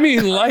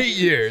light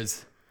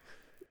years.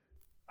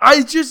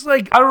 I just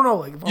like I don't know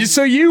like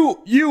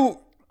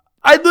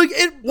I look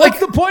it what's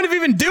the point of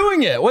even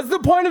doing it? What's the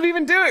point of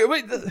even doing it?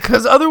 Wait,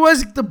 because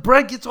otherwise the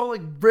bread gets all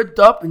like ripped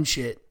up and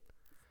shit.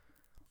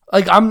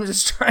 Like I'm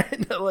just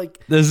trying to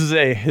like. this is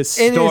a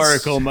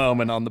historical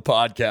moment on the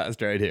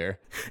podcast right here.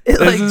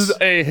 This is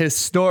a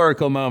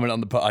historical moment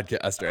on the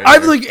podcast right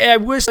I'm here. like, I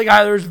wish like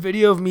there's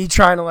video of me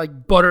trying to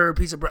like butter a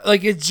piece of bread.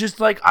 Like it's just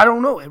like I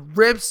don't know. It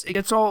rips. It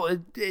gets all.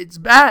 It's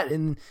bad,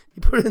 and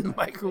you put it in the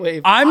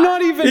microwave. I'm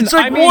not even. It's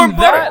like I mean, warm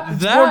butter.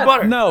 It's warm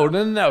butter.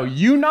 No.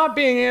 You not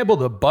being able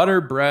to butter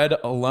bread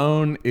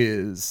alone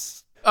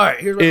is All right,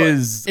 here's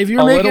what if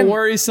you're little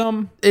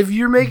worrisome. If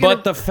you're making,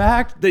 But the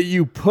fact that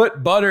you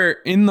put butter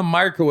in the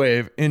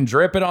microwave and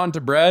drip it onto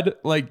bread,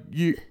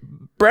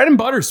 bread and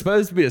butter is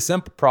supposed to be a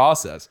simple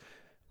process.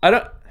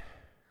 But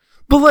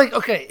like,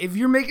 okay, if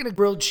you're making a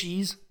grilled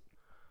cheese,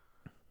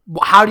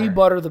 how do you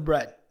butter the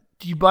bread?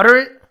 Do you butter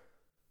it?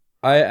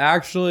 I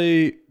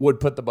actually would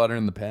put the butter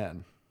in the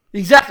pan.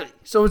 Exactly.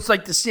 So it's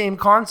like the same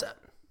concept.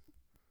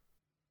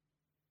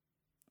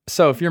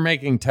 So if you're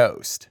making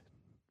toast,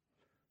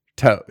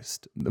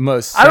 the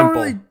most simple. I don't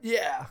really,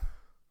 yeah.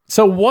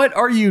 So what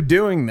are you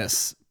doing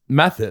this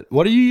method?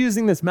 What are you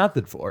using this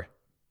method for?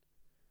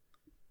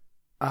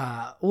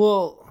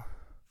 Well,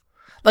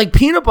 like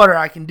peanut butter,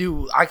 I can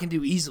do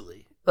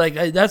easily. Like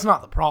that's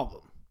not the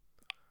problem.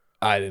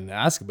 I didn't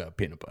ask about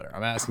peanut butter.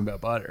 I'm asking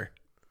about butter.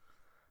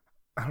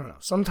 I don't know.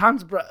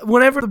 Sometimes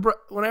whenever the bread,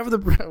 I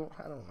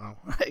don't know.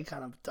 I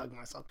kind of dug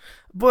myself,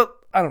 but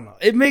I don't know.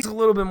 It makes a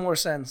little bit more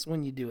sense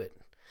when you do it.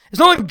 It's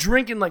not like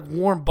drinking like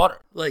warm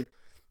butter. Like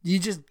you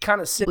just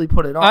kind of simply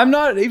put it on. I'm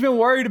not even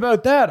worried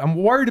about that. I'm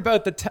worried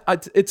about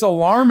it's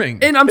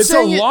alarming. And it's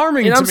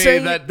alarming to me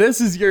that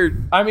this is your.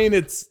 I mean,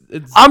 it's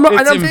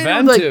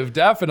inventive,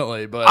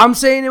 definitely. But I'm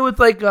saying it with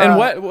like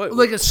what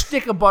like a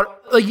stick of butter.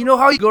 Like you know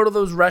how you go to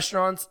those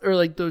restaurants or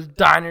like those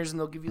diners and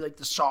they'll give you like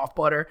the soft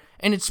butter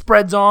and it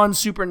spreads on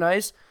super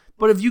nice.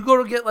 But if you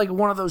go to get like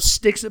one of those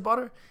sticks of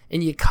butter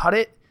and you cut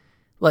it,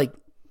 like.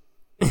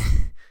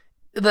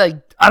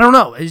 Like I don't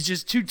know, it's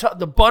just too tough.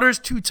 The butter's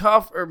too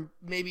tough, or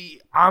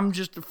maybe I'm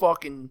just a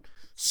fucking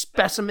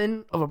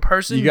specimen of a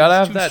person. You gotta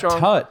have that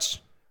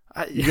touch.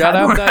 You gotta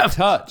have that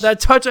touch. That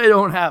touch I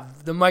don't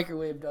have. The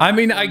microwave does. I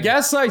mean, I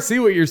guess I see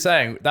what you're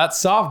saying. That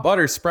soft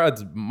butter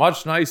spreads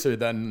much nicer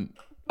than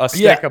a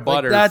stick of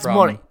butter. That's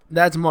money.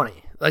 That's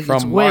money. Like from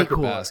it's way Market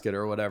cooler. Basket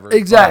or whatever.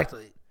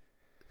 Exactly.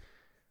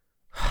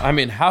 But, I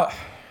mean, how?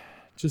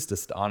 Just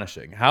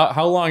astonishing.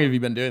 How long have you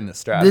been doing this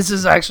strategy? This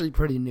is actually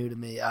pretty new to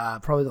me.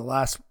 Probably the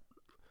last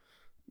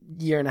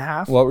year and a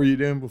half. What were you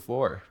doing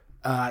before?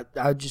 I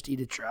would just eat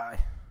it dry.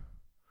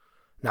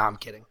 No, I'm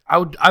kidding. I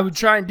would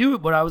try and do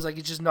it, but I was like,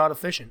 it's just not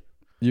efficient.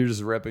 You're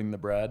just ripping the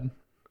bread?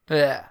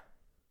 Yeah.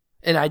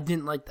 And I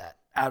didn't like that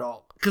at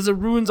all. Because it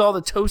ruins all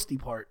the toasty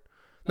part.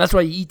 That's why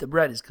you eat the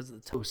bread is because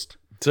of the toast.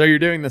 So you're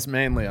doing this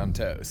mainly on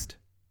toast?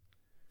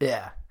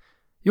 Yeah.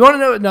 You want to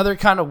know another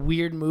kind of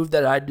weird move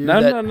that I do?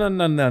 No.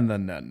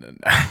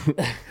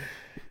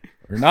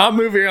 We're not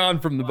moving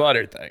on from the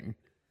butter thing.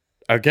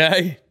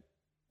 Okay?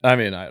 I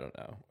mean, I don't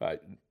know.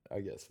 I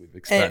guess we've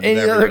expanded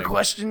Any everything. other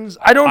questions?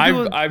 I don't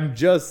do it. I'm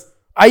just...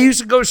 I used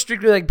to go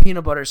strictly like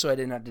peanut butter so I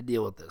didn't have to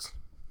deal with this.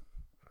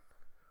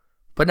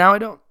 But now I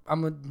don't.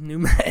 I'm a new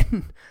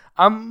man.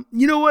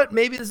 You know what?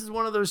 Maybe this is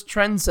one of those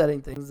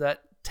trend-setting things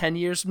that 10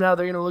 years from now,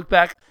 they're going to look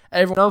back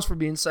at everyone else for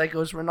being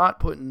psychos for not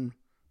putting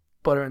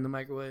butter in the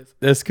microwave.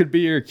 This could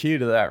be your key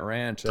to that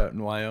ranch out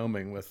in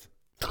Wyoming with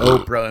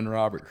Oprah and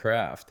Robert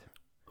Kraft.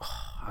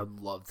 I'd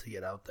love to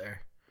get out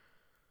there.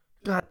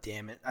 God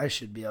damn it. I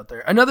should be out there.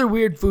 Another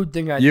weird food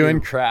thing I do. You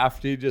and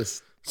Crafty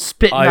just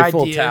spitting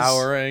Eiffel ideas.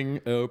 Towering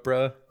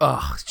Oprah.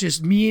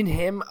 Just me and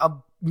him, a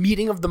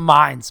meeting of the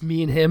minds.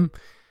 Me and him.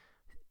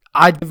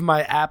 I give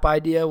my app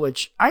idea,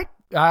 which I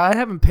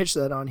haven't pitched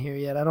that on here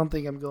yet. I don't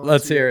think I'm going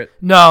Let's to. hear it.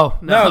 No,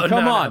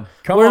 come on.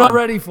 We're not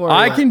ready for it.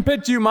 I yet. can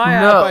pitch you my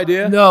app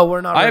idea. No,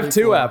 we're not I ready have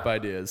two for app it.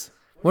 ideas.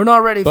 We're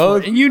not ready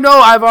Both? for it. And you know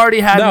I've already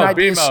had an No,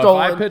 idea BMO,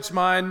 stolen. if I pitch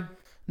mine.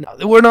 No,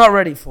 we're not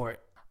ready for it.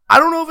 I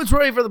don't know if it's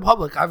ready for the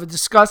public. I've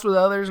discussed with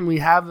others, and we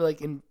have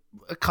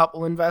a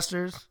couple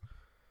investors.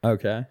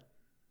 Okay.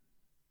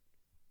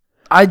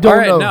 I don't All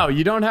right, know. no,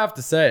 you don't have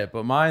to say it,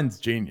 but mine's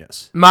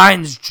genius.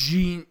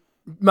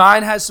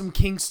 Mine has some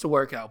kinks to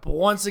work out, but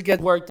once it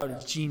gets worked out,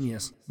 it's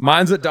genius.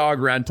 Mine's a dog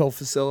rental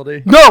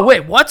facility. No,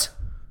 wait, what?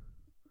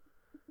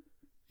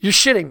 You're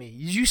shitting me.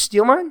 Did you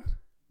steal mine?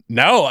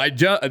 No,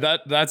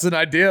 that's an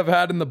idea I've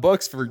had in the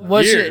books for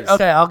years.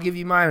 Okay, I'll give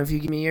you mine if you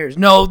give me yours.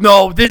 No,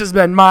 this has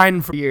been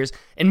mine for years.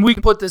 And we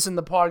can put this in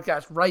the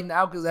podcast right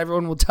now because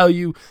everyone will tell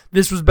you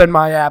this has been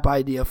my app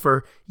idea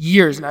for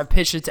years, and I've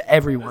pitched it to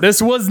everyone.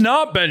 This was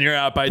not been your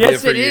app idea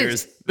Yes, for it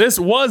years. is. This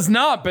was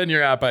not been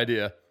your app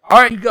idea. All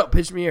right, you go.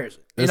 Pitch me yours.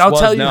 This And I'll was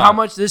tell you not. how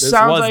much this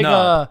sounds was like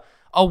not.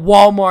 a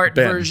Walmart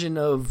Ben. version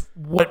of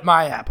what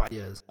my app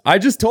idea is. I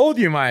just told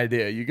you my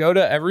idea. You go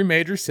to every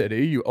major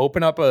city, you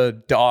open up a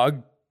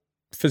dog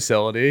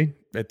facility.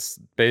 It's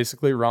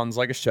basically runs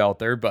like a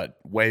shelter, but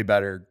way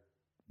better,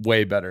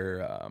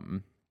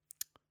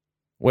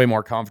 way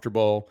more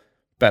comfortable,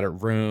 better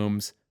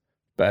rooms,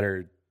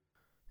 better.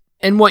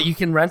 And what, you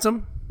can rent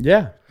them?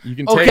 Yeah, you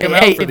can take Okay, them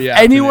out hey, for if the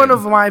any afternoon. one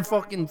of my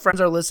fucking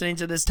friends are listening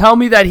to this, tell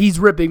me that he's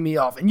ripping me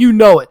off, and you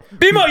know it.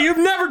 BMO, you've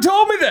never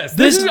told me this.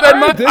 This has is- been all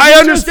my. right, this I is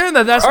understand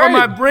that. That's all why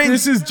my right, brain.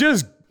 This is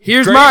just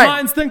Here's great mine.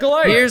 minds think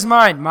alike. Here's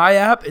mine. My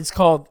app. It's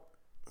called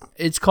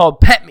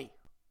Pet Me,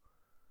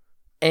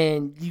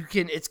 and you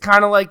can. It's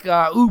kind of like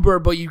Uber,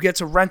 but you get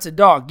to rent a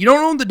dog. You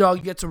don't own the dog.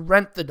 You get to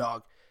rent the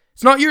dog.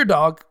 It's not your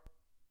dog.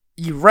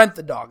 You rent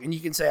the dog, and you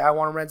can say, "I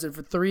want to rent it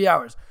for 3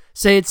 hours."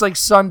 Say it's like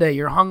Sunday.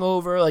 You're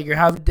hungover, like you're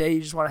having a day.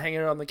 You just want to hang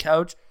out on the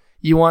couch.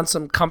 You want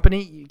some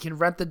company. You can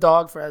rent the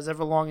dog for as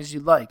ever long as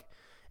you like,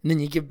 and then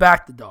you give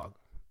back the dog.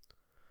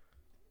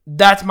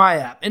 That's my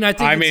app, and I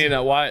think. I mean,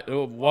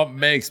 what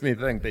makes me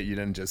think that you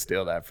didn't just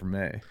steal that from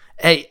me?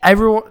 hey,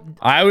 everyone.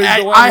 I was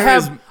the one I who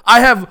have. was- I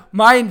have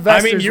my I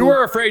investors. mean, you will-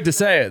 were afraid to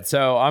say it,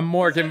 so I'm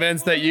more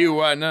convinced that you.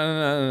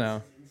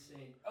 No.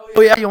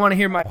 Oh yeah, you want to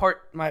hear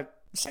my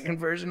second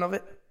version of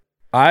it?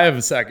 I have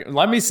a second.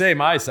 Let me say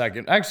my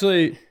second.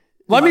 Actually,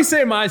 let me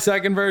say my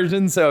second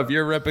version. So if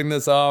you're ripping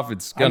this off,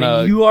 it's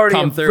gonna you already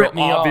come have through ripped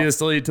me off.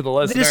 obviously to the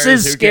listeners. This who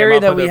is came scary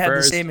up that with we it had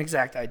first. the same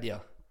exact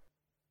idea.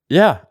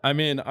 Yeah, I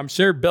mean, I'm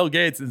sure Bill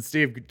Gates and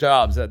Steve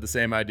Jobs had the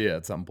same idea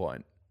at some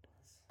point.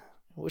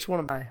 Which one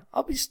am I?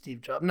 I'll be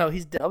Steve Jobs. No,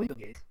 he's Bill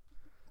Gates.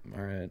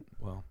 All right.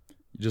 Well,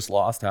 you just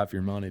lost half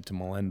your money to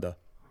Melinda.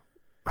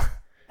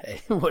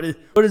 Hey, what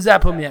does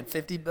that put me at?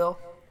 50, Bill?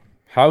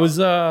 How was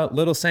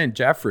Little St.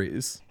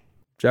 Jeffrey's?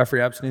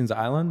 Jeffrey Epstein's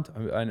island?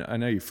 I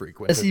know you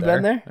frequented Has he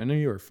been there? I know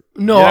you were.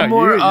 No, Yeah, I'm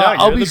more.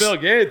 I'll you're be the Bill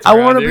Gates. I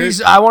want want to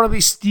be. I want to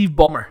be Steve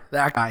Ballmer.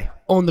 That guy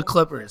owned the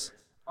Clippers.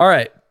 All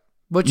right.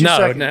 What's your No.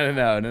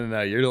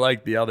 second? You're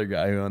like the other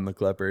guy who owned the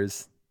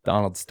Clippers,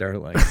 Donald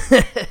Sterling.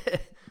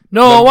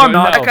 No, But I'm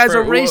not. That guy's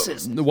a for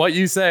racist. What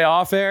you say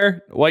off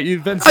air? What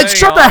you've been saying?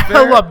 Shut the off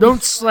hell air? up!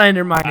 Don't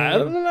slander my I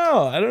name. don't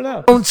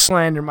know. Don't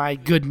slander my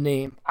good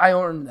name. I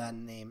earned that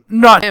name.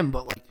 Not him,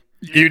 but like.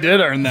 You did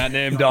earn that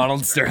name,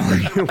 Donald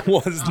Sterling. It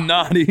was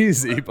not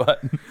easy,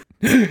 but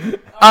All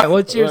right,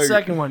 what's your Like-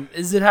 second one?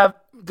 Is it have?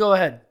 Go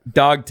ahead.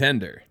 dog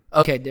tender.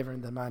 Okay,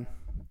 different than mine.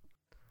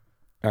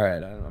 All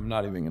right, I'm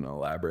not even going to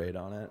elaborate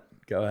on it.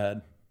 Go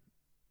ahead.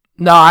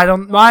 No, I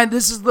don't mind.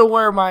 This is the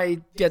where my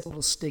gets a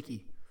little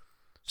sticky.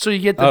 So you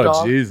get the Oh,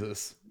 dog.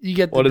 Jesus. You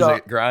get the What is dog.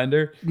 it,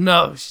 Grinder?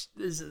 No,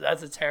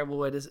 that's a terrible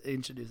way to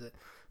introduce it.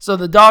 So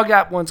the dog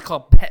app one's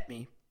called Pet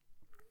Me.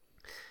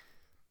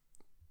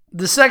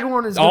 The second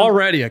one is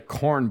Already a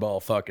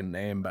cornball fucking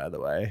name, by the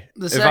way.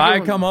 The If second I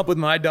one- come up with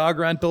my dog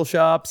rental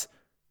shops,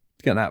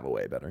 it's going to have a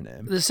way better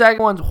name. The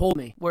second one's Hold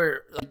Me,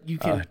 where like, you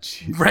can Oh,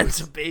 Jesus. rent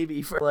a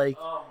baby for like.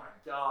 Oh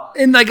my god!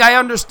 And like I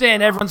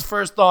understand, everyone's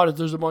first thought is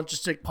there's a bunch of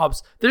sick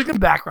pups. There's gonna be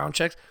background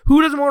checks.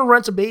 Who doesn't want to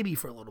rent a baby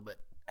for a little bit?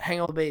 Hang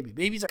out with a baby.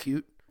 Babies are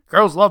cute.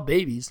 Girls love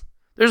babies.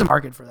 There's a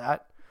market for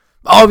that.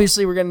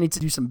 Obviously, we're gonna need to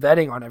do some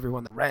vetting on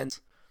everyone that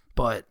rents,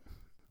 but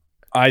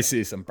I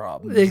see some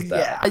problems with that.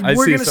 yeah, I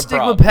we're see gonna some stick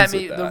with problems Pet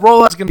Me. with The that.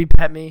 rollout's gonna be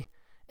Pet Me,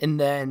 and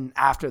then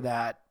after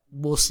that,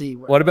 we'll see.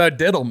 What about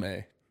Diddle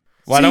Me?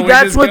 Why See, don't we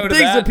that's just what go to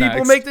things that that people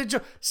next? make the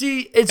joke. See,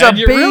 it's And a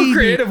you're baby. real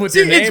creative with See,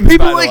 your it's names,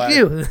 people by the like way.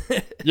 you.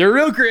 You're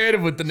real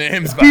creative with the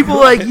names. by People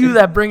the way. like you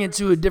that bring it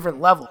to a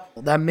different level.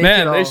 That make it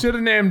Man, all. they should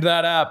have named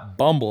that app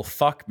Bumble.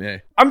 Fuck me.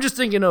 I'm just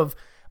thinking of,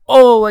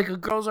 like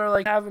girls are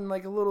like having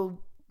like a little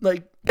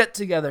like get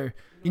together.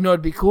 You know,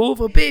 it'd be cool if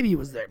a baby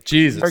was there.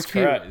 Jesus They're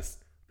cute.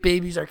 Christ.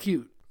 Babies are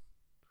cute.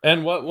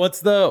 And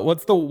what's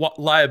the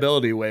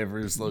liability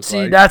waivers look See,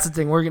 like? that's the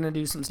thing. We're gonna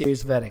do some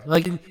serious vetting.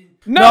 Like,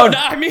 No,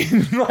 I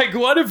mean, like,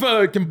 what if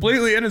a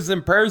completely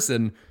innocent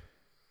person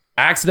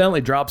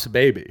accidentally drops a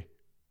baby?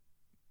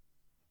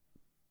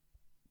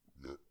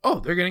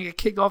 they're gonna get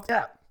kicked off the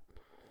app.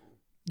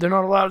 They're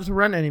not allowed to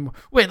rent anymore.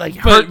 Wait,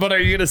 like, But are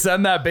you gonna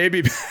send that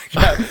baby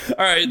back?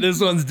 All right,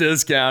 this one's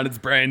discount. It's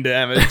brain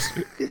damage.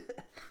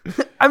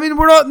 I mean,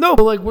 we're not. No,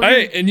 but like, we're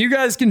Hey, and you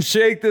guys can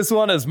shake this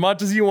one as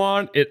much as you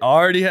want. It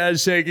already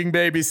has shaking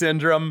baby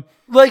syndrome.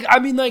 like, I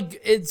mean,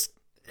 like,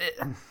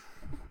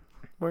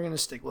 we're gonna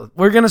stick with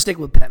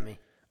Pet Me.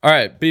 All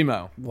right,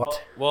 BMO.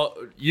 What? Well,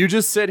 you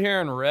just sit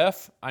here and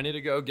riff. I need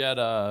to go get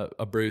a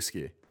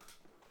brewski.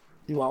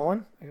 You want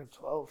one? I got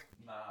 12.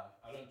 Nah,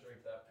 I don't drink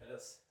that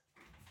piss.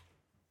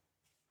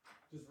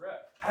 Just riff.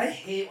 I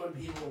hate when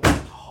people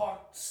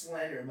talk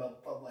slander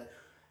about Bud Light.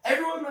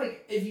 Everyone,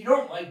 like, if you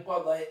don't like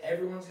Bud Light,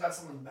 everyone's got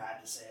something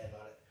bad to say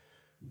about it.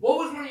 What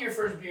was one of your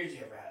first beers you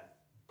ever had?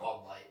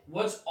 Bud Light.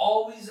 What's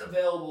always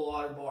available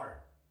at a bar?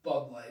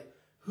 Bud Light.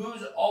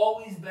 Who's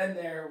always been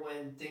there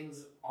when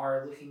things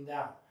are looking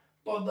down?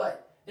 Bud Light.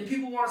 And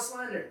people want to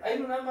slander. I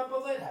even have my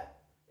Bud Light hat.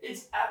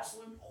 It's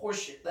absolute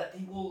horseshit that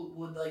people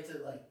would like to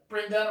like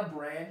bring down a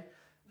brand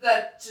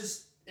that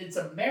just, it's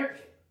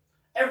American.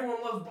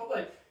 Everyone loves Bud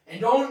Light. And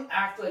don't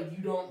act like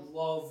you don't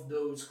love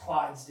those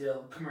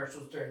Clydesdale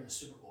commercials during the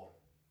Super Bowl.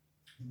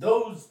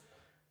 Those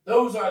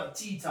are the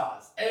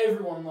T-Tots.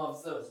 Everyone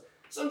loves those.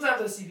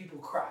 Sometimes I see people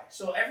cry.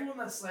 So everyone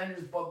that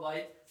slanders Bud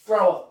Light,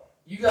 throw up.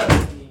 You guys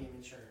are being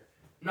immature.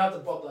 Not the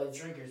Bud Light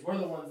drinkers. We're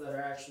the ones that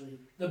are actually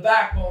the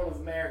backbone of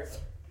America.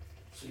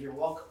 So you're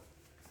welcome.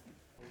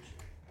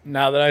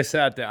 Now that I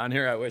sat down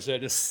here, I wish I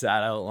just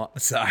sat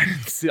outside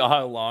and see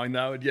how long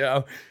that would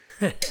go.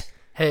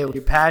 Hey, when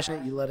you're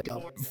passionate, you let it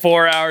go.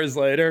 4 hours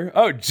later.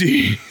 Oh,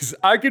 geez.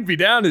 I could be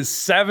down to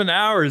 7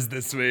 hours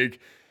this week.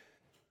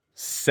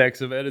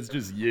 6 of it is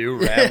just you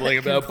rambling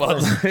about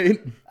Bud Light.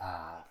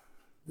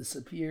 The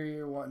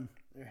superior one.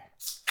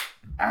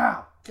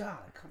 Ow, God,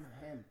 I come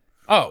in hand.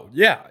 Oh,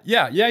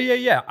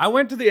 yeah. I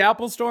went to the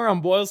Apple store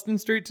on Boylston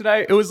Street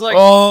today. It was like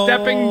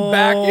stepping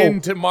back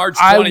into March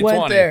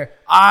 2020.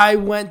 I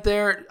went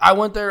there.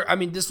 I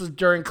mean, this was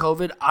during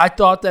COVID. I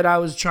thought that I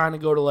was trying to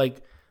go to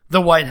like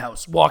the White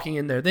House, walking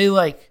in there. They you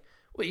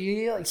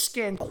like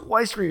scan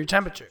twice for your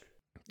temperature.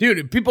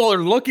 Dude, people are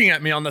looking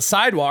at me on the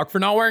sidewalk for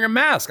not wearing a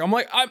mask. I'm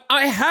like,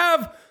 I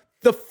have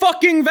the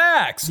fucking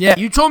vax. Yeah,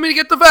 you told me to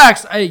get the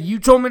vax. Hey, you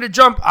told me to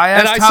jump. I asked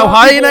And I how saw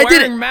high, people and I did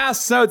wearing it.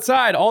 masks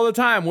outside all the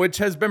time, which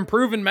has been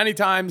proven many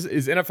times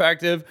is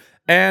ineffective.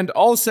 And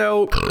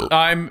also,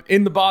 I'm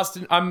in the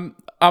Boston.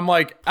 I'm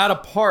like at a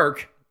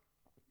park.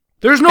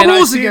 There's no And I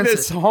rules see against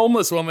this it.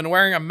 homeless woman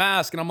wearing a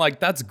mask, and I'm like,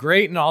 that's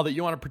great and all that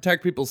you want to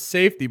protect people's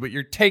safety, but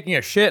you're taking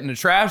a shit in a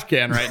trash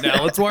can right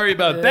now. Let's worry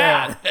about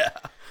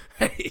that.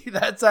 Hey,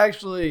 that's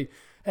actually.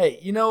 Hey,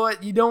 you know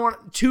what? You don't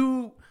want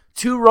two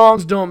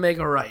wrongs don't make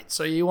a right.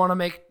 So you want to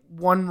make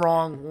one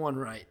wrong, one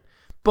right.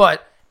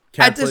 But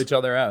Cancel each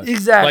other out.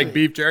 Exactly. Like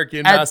beef jerky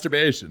and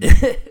masturbation.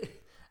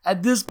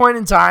 At this point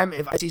in time,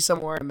 if I see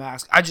someone wearing a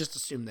mask, I just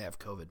assume they have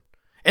COVID.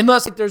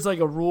 Unless like there's like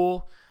a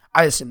rule,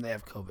 I assume they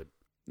have COVID.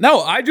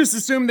 No, I just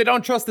assume they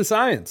don't trust the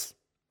science.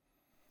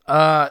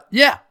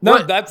 Yeah. No,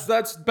 What?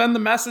 that's been the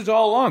message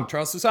all along.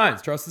 Trust the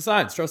science. Trust the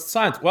science. Trust the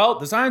science. Well,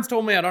 the science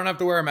told me I don't have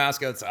to wear a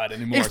mask outside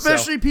anymore.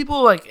 Especially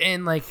people like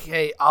in like,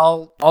 hey,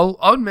 I'll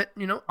admit,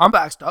 I'm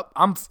vaxxed up.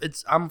 I'm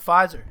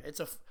Pfizer. It's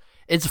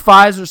a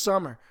Pfizer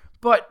summer.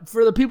 But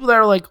for the people that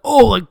are like,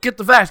 oh, like get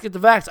the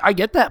vax, I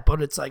get that.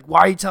 But it's like, why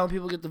are you telling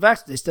people to get the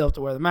vax? They still have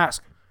to wear the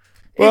mask.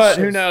 But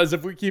who knows?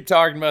 If we keep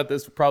talking about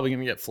this, we're probably going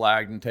to get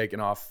flagged and taken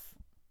off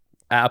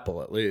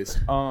Apple at least.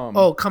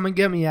 Oh, come and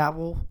get me,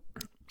 Apple.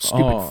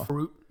 Stupid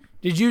fruit.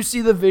 Did you see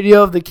the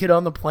video of the kid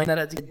on the plane that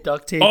had to get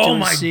duct taped to Oh his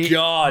my seat?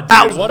 god,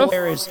 That dude. was What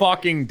hilarious. a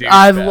fucking douchebag.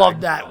 I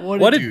love that.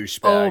 What a douchebag,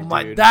 Oh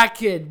my, dude. that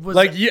kid was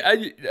Like,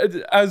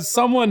 as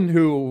someone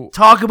who,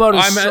 talk about a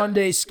I'm at-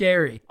 Sunday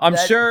scary. I'm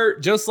That- sure,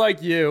 just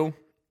like you,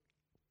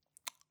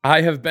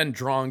 I have been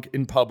drunk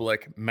in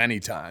public many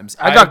times.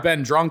 I've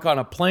been drunk on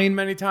a plane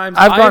many times.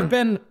 I've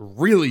been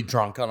really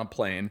drunk on a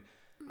plane.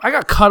 I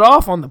got cut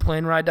off on the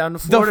plane ride down to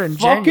Florida in The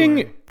fucking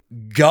January.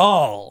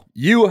 gall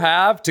you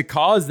have to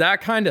cause that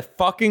kind of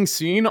fucking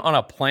scene on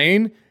a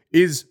plane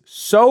is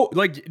so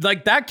like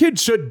that kid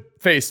should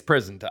face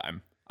prison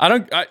time.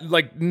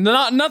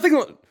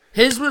 Nothing.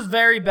 His was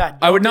very bad.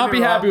 I would Don't not get be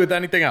me happy wrong. with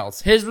anything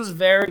else. His was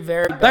very,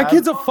 very bad. That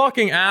kid's a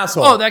fucking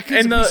asshole. Oh, that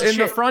kid's in a the piece of in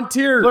the shit.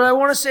 frontier. But I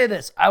want to say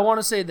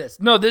this.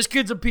 No, this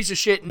kid's a piece of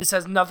shit, and this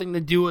has nothing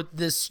to do with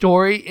this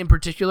story in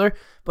particular.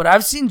 But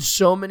I've seen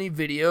so many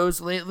videos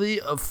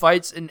lately of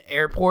fights in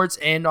airports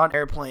and on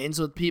airplanes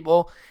with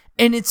people,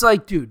 and it's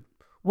like, dude,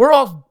 we're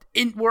all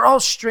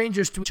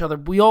strangers to each other.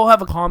 We all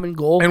have a common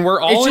goal, And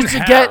we're all it's in just to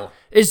hell.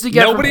 is to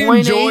get Nobody from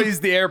point enjoys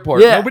A. the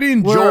airport. Yeah, Nobody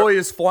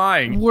enjoys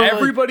flying. we're like-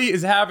 Everybody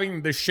is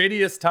having the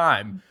shittiest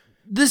time.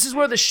 This is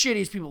where the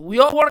shittiest people. We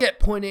all want to get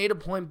point A to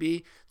point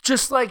B.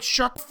 Just like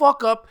shut the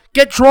fuck up,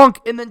 get drunk,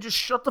 and then just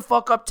shut the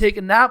fuck up, take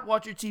a nap,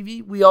 watch your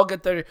TV. We all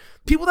get there.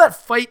 People that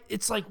fight,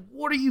 it's like,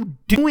 what are you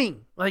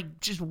doing?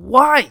 Like, just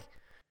why?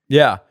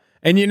 Yeah.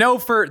 And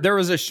there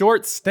was a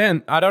short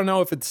stint, I don't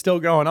know if it's still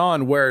going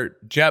on, where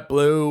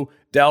JetBlue,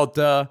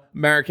 Delta,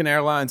 American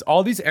Airlines,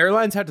 all these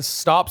airlines had to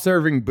stop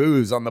serving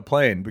booze on the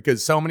plane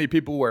because so many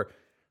people were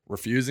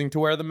refusing to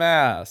wear the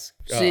mask.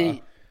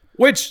 See,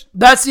 Which,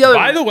 that's the other.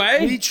 by the way,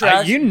 we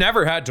trash. you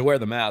never had to wear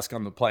the mask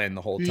on the plane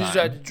the whole You time. just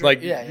had to drink-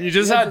 like, yeah, you you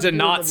just had had to to do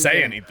not what say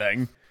you did.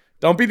 anything.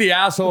 Don't be the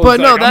asshole. But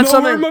who's no, like, that's I'm not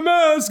something. wearing my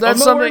mask. That's I'm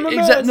not something. wearing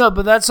my mask. No,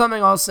 but that's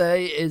something I'll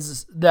say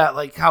is that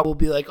like how we'll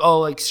be like, oh,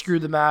 like screw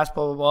the mask,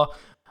 blah blah blah.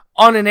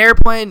 On an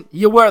airplane,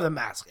 you wear the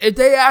mask. If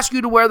they ask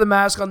you to wear the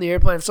mask on the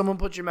airplane, if someone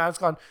puts your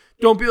mask on,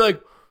 don't be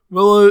like,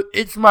 well,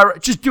 it's my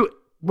right. Just do it.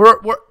 We're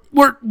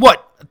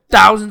what,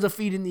 thousands of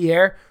feet in the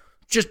air.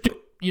 Just do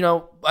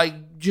it.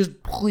 Like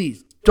just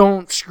please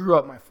don't screw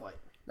up my flight.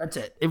 That's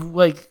it. If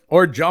like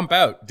Or jump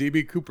out,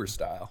 DB Cooper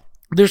style.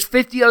 there's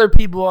 50 other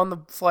people on the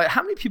flight.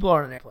 How many people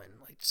are on an airplane?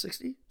 Like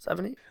 60,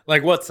 70?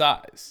 Like what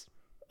size?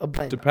 A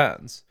plane.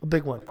 Depends. A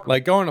big one.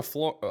 Like going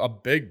to a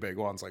big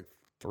one's like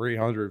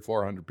 300,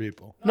 400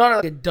 people. Not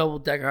like a double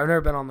decker. I've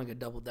never been on like a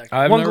double decker.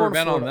 I've One never going to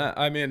been on Florida.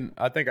 that. I mean,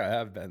 I think I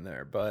have been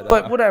there, but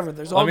Whatever.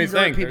 There's all let me these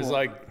other think. people. There's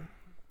like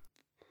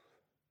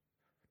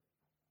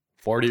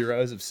 40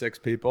 rows of 6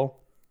 people.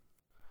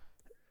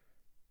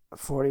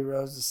 40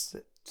 rows. Is,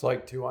 It's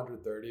like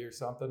 230 or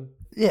something.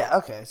 yeah.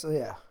 Okay. So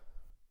yeah.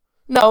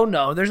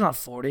 No. There's not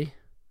 40.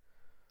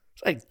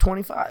 It's like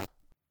 25.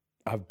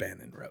 I've been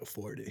in row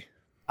 40.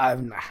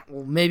 I've not.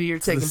 Well, maybe you're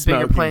The taking bigger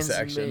smoking planes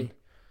section. than me.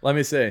 Let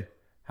me see.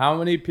 How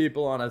many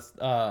people on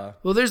a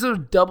Well, there's those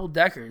double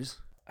deckers.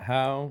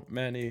 how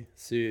many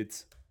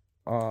seats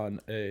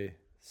on a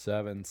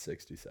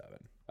 767?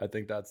 I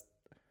think that's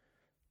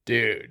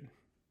dude.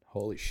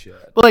 Holy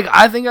shit. But like,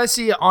 I think I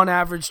see on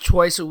average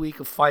twice a week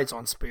of fights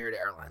on Spirit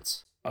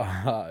Airlines.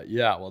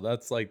 Yeah, well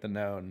that's like the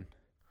known.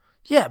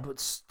 Yeah, but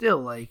still,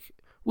 like,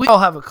 we all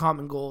have a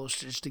common goal, is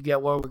just to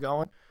get where we're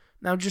going.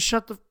 Now, just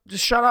shut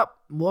up.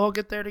 We'll all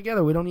get there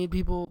together. We don't need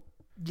people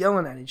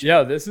yelling at each other.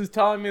 Yeah, this is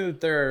telling me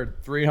that there are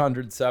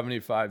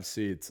 375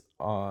 seats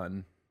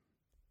on.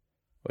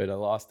 Wait, I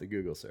lost the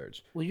Google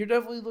search. Well, you're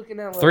definitely looking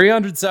at like,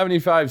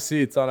 375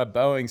 seats on a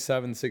Boeing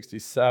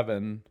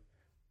 767,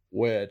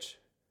 which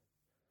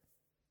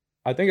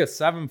I think a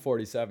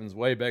 747 is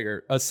way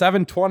bigger. A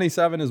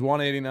 727 is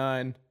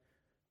 189.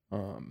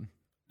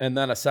 And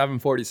then a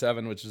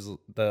 747, which is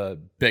the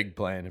big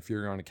plane. If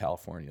you're going to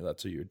California,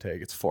 that's what you would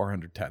take. It's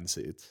 410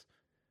 seats.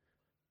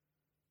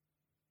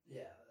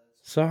 Yeah.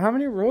 So how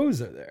many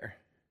rows are there?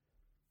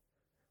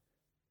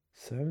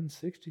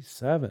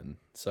 767.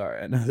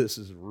 Sorry, I know this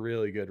is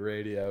really good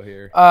radio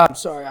here. I'm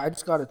sorry. I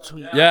just got a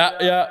tweet.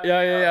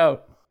 Yeah.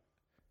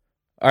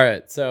 All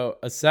right, so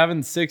a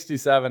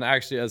 767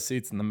 actually has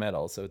seats in the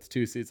middle. So it's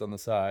 2 seats on the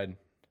side.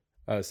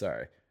 Oh,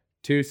 sorry.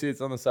 2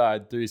 seats on the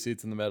side, 3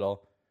 seats in the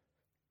middle,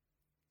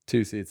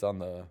 2 seats on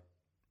the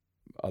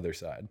other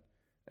side.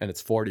 And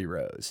it's 40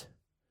 rows.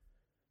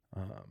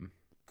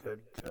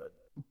 Good.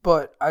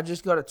 But I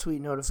just got a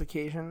tweet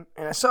notification,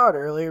 and I saw it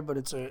earlier, but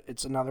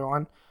it's another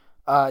one.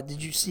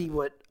 Did you see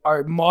what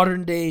our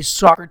modern day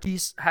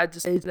Socrates had to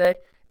say today?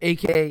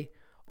 AKA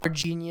our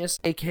genius,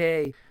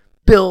 AKA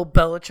Bill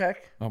Belichick.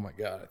 Oh my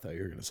God, I thought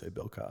you were going to say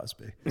Bill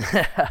Cosby.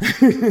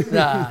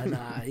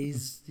 Nah,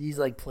 he's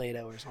like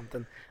Plato or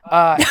something.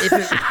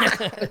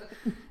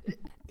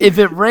 If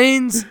it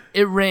rains,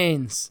 it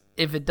rains.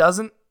 If it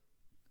doesn't,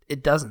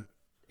 it doesn't.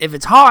 If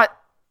it's hot,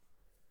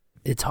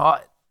 it's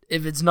hot.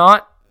 If it's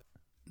not,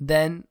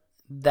 then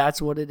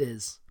that's what it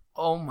is.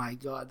 Oh my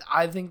God.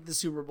 I think the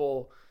Super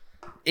Bowl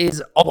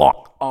is a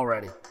lock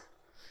already.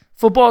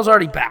 Football's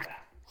already back.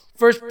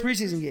 First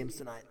preseason games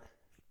tonight.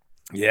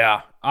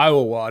 Yeah, I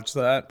will watch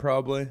that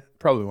probably.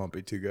 Probably won't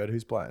be too good.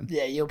 Who's playing?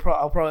 Yeah,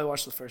 I'll probably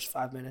watch the first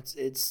 5 minutes.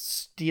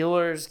 It's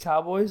Steelers,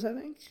 Cowboys, I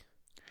think.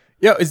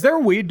 Yeah, is there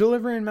weed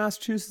delivery in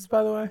Massachusetts,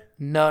 by the way?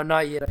 No,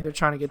 not yet. They're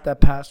trying to get that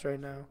passed right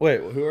now.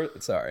 Wait,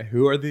 sorry,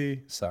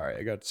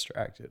 I got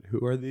distracted.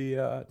 Who are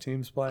the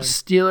teams playing?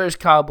 Steelers,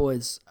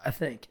 Cowboys, I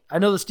think. I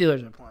know the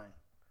Steelers are playing.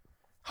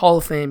 Hall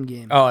of Fame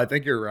game. Oh, I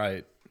think you're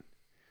right.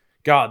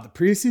 God, the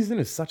preseason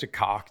is such a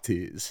cock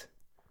tease.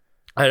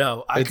 I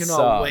know. I It cannot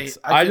sucks. wait.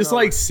 I just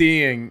like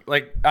seeing,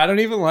 like, I don't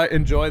even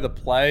enjoy the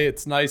play.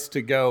 It's nice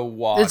to go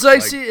watch. It's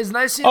nice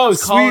seeing oh, those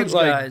sweet, college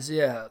like- guys.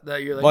 Yeah,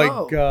 that you're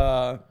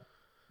like,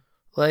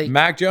 like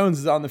Mac Jones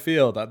is on the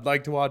field. I'd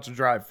like to watch a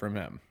drive from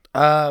him.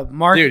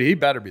 Mark. Dude, he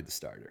better be the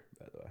starter,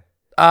 by the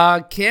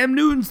way. Cam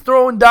Newton's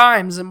throwing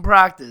dimes in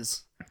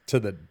practice. To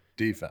the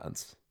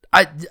defense.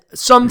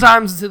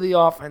 Sometimes to the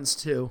offense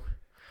too.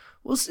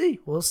 We'll see.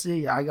 We'll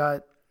see.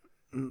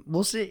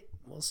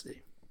 We'll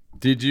see.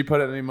 Did you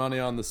put any money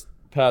on the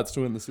Pats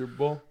to win the Super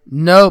Bowl?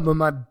 No, but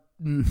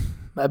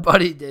my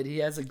buddy did. He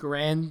has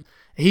 $1,000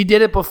 He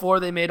did it before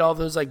they made all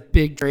those like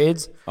big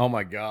trades. Oh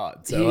my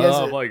God! He So has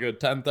I'll have like a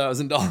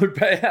 $10,000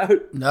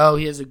 payout. No,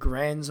 he has a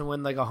grand to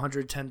win like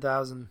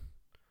 110,000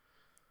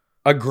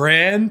 A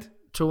grand?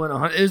 to win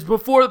 100. It was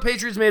before the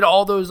Patriots made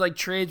all those like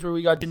trades where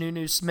we got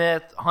Jonnu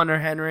Smith, Hunter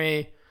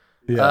Henry.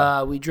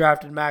 Yeah. We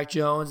drafted Mac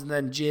Jones and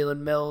then Jalen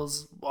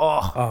Mills.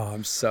 Oh,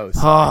 I'm so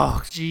sorry.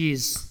 oh,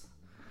 jeez.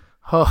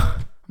 Oh,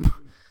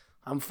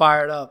 I'm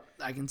fired up.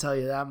 I can tell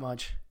you that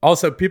much.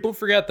 Also, people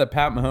forget that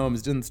Pat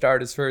Mahomes didn't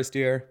start his first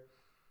year.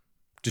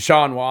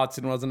 Deshaun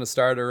Watson wasn't a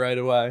starter right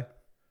away.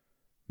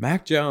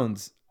 Mac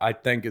Jones, I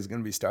think, is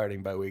going to be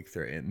starting by week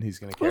 3, and he's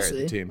going to carry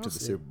the team to the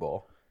Super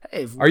Bowl.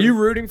 Hey, Are you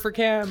rooting for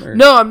Cam? Or?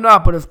 No, I'm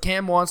not. But if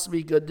Cam wants to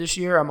be good this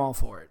year, I'm all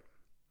for it.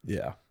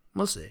 Yeah.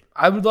 We'll see.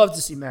 I would love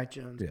to see Mac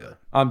Jones. Yeah.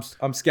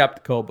 I'm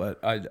skeptical,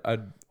 but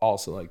I'd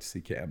also like to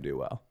see Cam do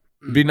well.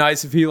 It'd be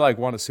nice if he like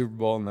won a Super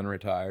Bowl and then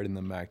retired, and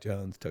then Mac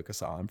Jones took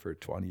us on for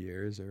 20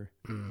 years or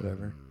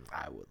whatever.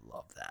 I would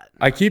love that.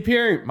 I keep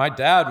hearing my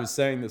dad was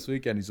saying this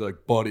weekend. He's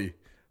like, buddy,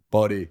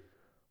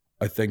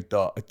 I think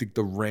the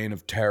reign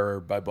of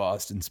terror by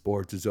Boston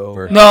sports is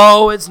over.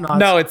 No, it's not.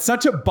 No, it's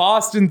such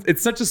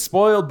a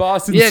spoiled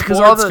Boston Yeah,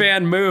 sports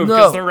fan move no.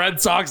 because the Red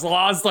Sox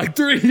lost like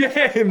 3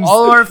 games.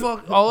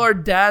 All our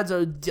dads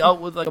are dealt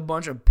with like a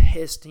bunch of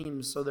pissed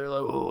teams, so they're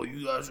like, "Oh,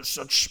 you guys are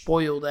such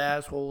spoiled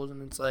assholes,"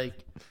 and it's like,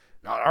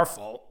 not our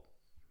fault.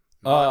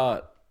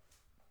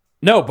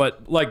 No,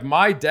 but like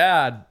my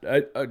dad,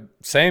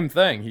 same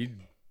thing.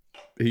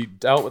 He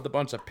dealt with a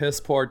bunch of piss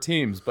poor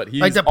teams, but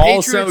he's Like the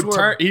also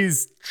Patriots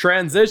he's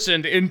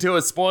transitioned into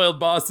a spoiled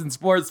Boston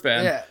sports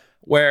fan. Yeah.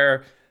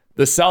 Where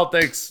the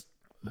Celtics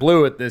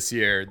blew it this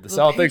year. The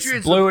Celtics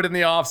Patriots blew it in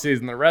the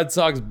offseason. The Red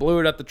Sox blew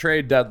it at the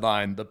trade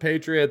deadline. The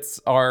Patriots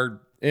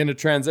are in a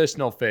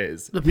transitional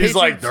phase. He's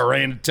like, the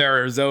reign of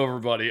terror is over,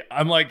 buddy.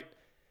 I'm like,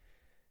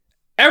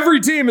 every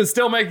team is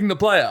still making the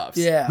playoffs.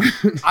 Yeah,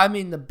 I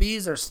mean the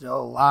Bees are still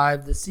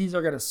alive. The C's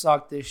are gonna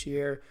suck this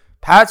year.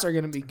 Pats are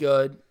gonna be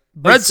good.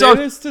 Red Say Sox,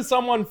 this to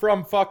someone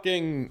from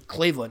fucking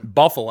Cleveland.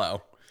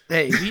 Buffalo.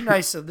 Hey, be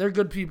nice. They're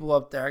good people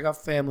up there. I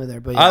got family there,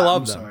 but yeah, I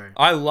love I'm them. Sorry.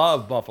 I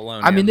love Buffalo.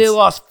 I mean, they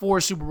lost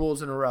 4 Super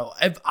Bowls in a row.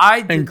 If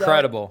I did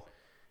incredible.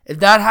 if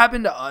that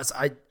happened to us,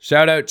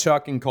 Shout out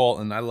Chuck and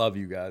Colton. I love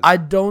you guys. I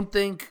don't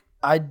think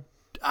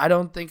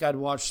I'd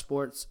watch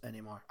sports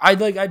anymore. I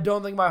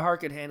don't think my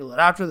heart could handle it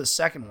after the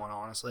second one,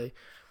 honestly.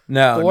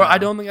 No, Or I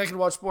don't think I could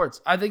watch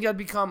sports. I think I'd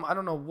become, I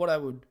don't know what I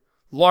would.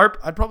 LARP?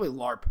 I'd probably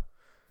LARP.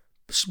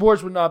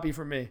 Sports would not be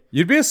for me.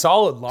 You'd be a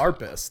solid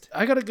LARPist.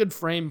 I got a good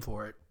frame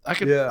for it. I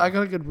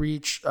got a good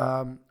reach.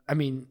 I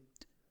mean,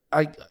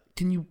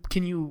 can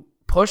you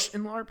push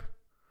in LARP?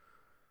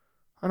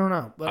 I don't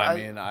know, but I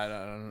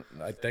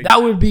think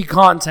that would be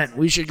content.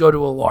 We should go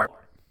to a LARP.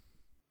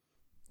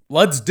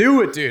 Let's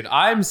do it, dude.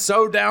 I'm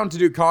so down to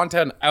do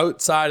content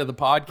outside of the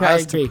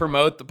podcast to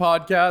promote the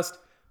podcast.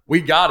 We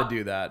got to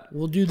do that.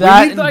 We'll do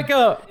that.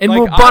 We need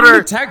we'll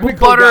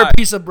butter a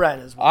piece of bread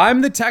as well.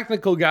 I'm the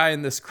technical guy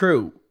in this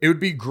crew. It would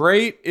be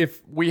great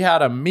if we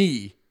had a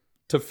me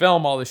to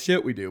film all the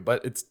shit we do,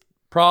 but it's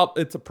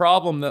a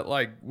problem that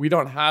like we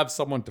don't have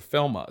someone to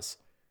film us.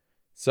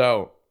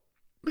 So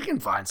we can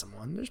find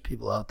someone. There's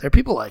people out there.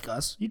 People like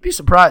us. You'd be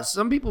surprised.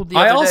 Some people. The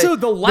last they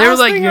were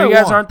like, thing you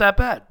guys aren't that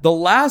bad. The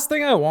last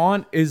thing I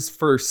want is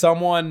for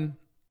someone,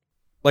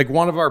 like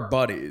one of our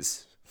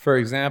buddies, for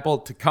example,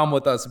 to come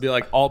with us and be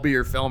like, "I'll be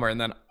your filmer," and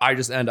then I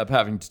just end up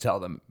having to tell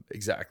them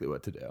exactly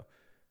what to do.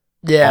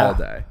 Yeah. All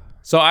day.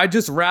 So I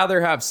just rather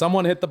have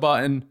someone hit the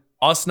button,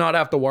 us not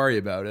have to worry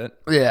about it.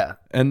 Yeah.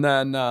 And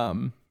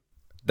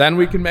then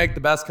we can make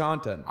the best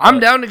content. I'm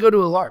down to go to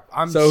a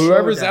LARP. So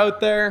whoever's out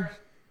there,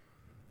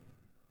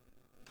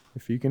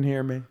 if you can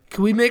hear me.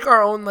 Can we make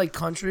our own like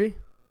country?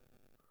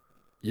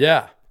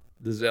 Yeah.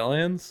 The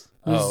Zillions?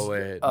 Oh,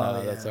 wait.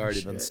 No, that's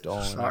already been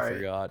stolen. Sorry. I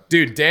forgot.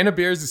 Dude, Dana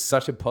Beers is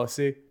such a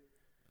pussy.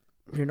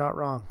 You're not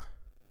wrong.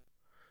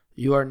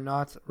 You are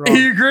not wrong.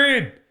 He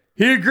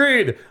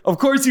agreed. Of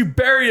course, you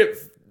bury it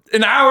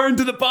an hour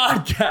into the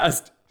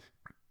podcast.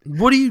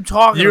 What are you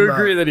talking about? You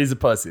agree that he's a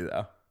pussy,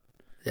 though.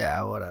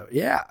 Yeah, whatever.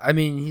 Yeah, I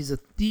mean, he's a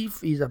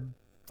thief. He's a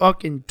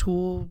fucking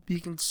tool. He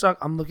can suck.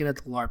 I'm looking at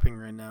the LARPing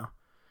right now.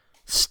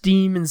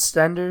 Steam and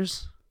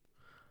Stenders.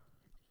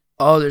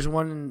 Oh, there's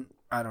one in...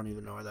 I don't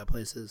even know where that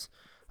place is.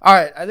 All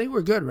right, I think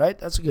we're good, right?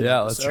 That's a good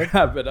episode. Let's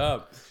wrap it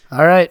up.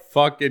 All right.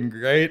 Fucking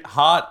great.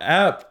 Hot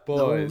app,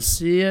 boys. We'll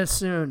see you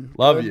soon.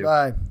 Love you.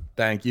 Bye.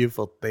 Thank you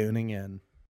for tuning in.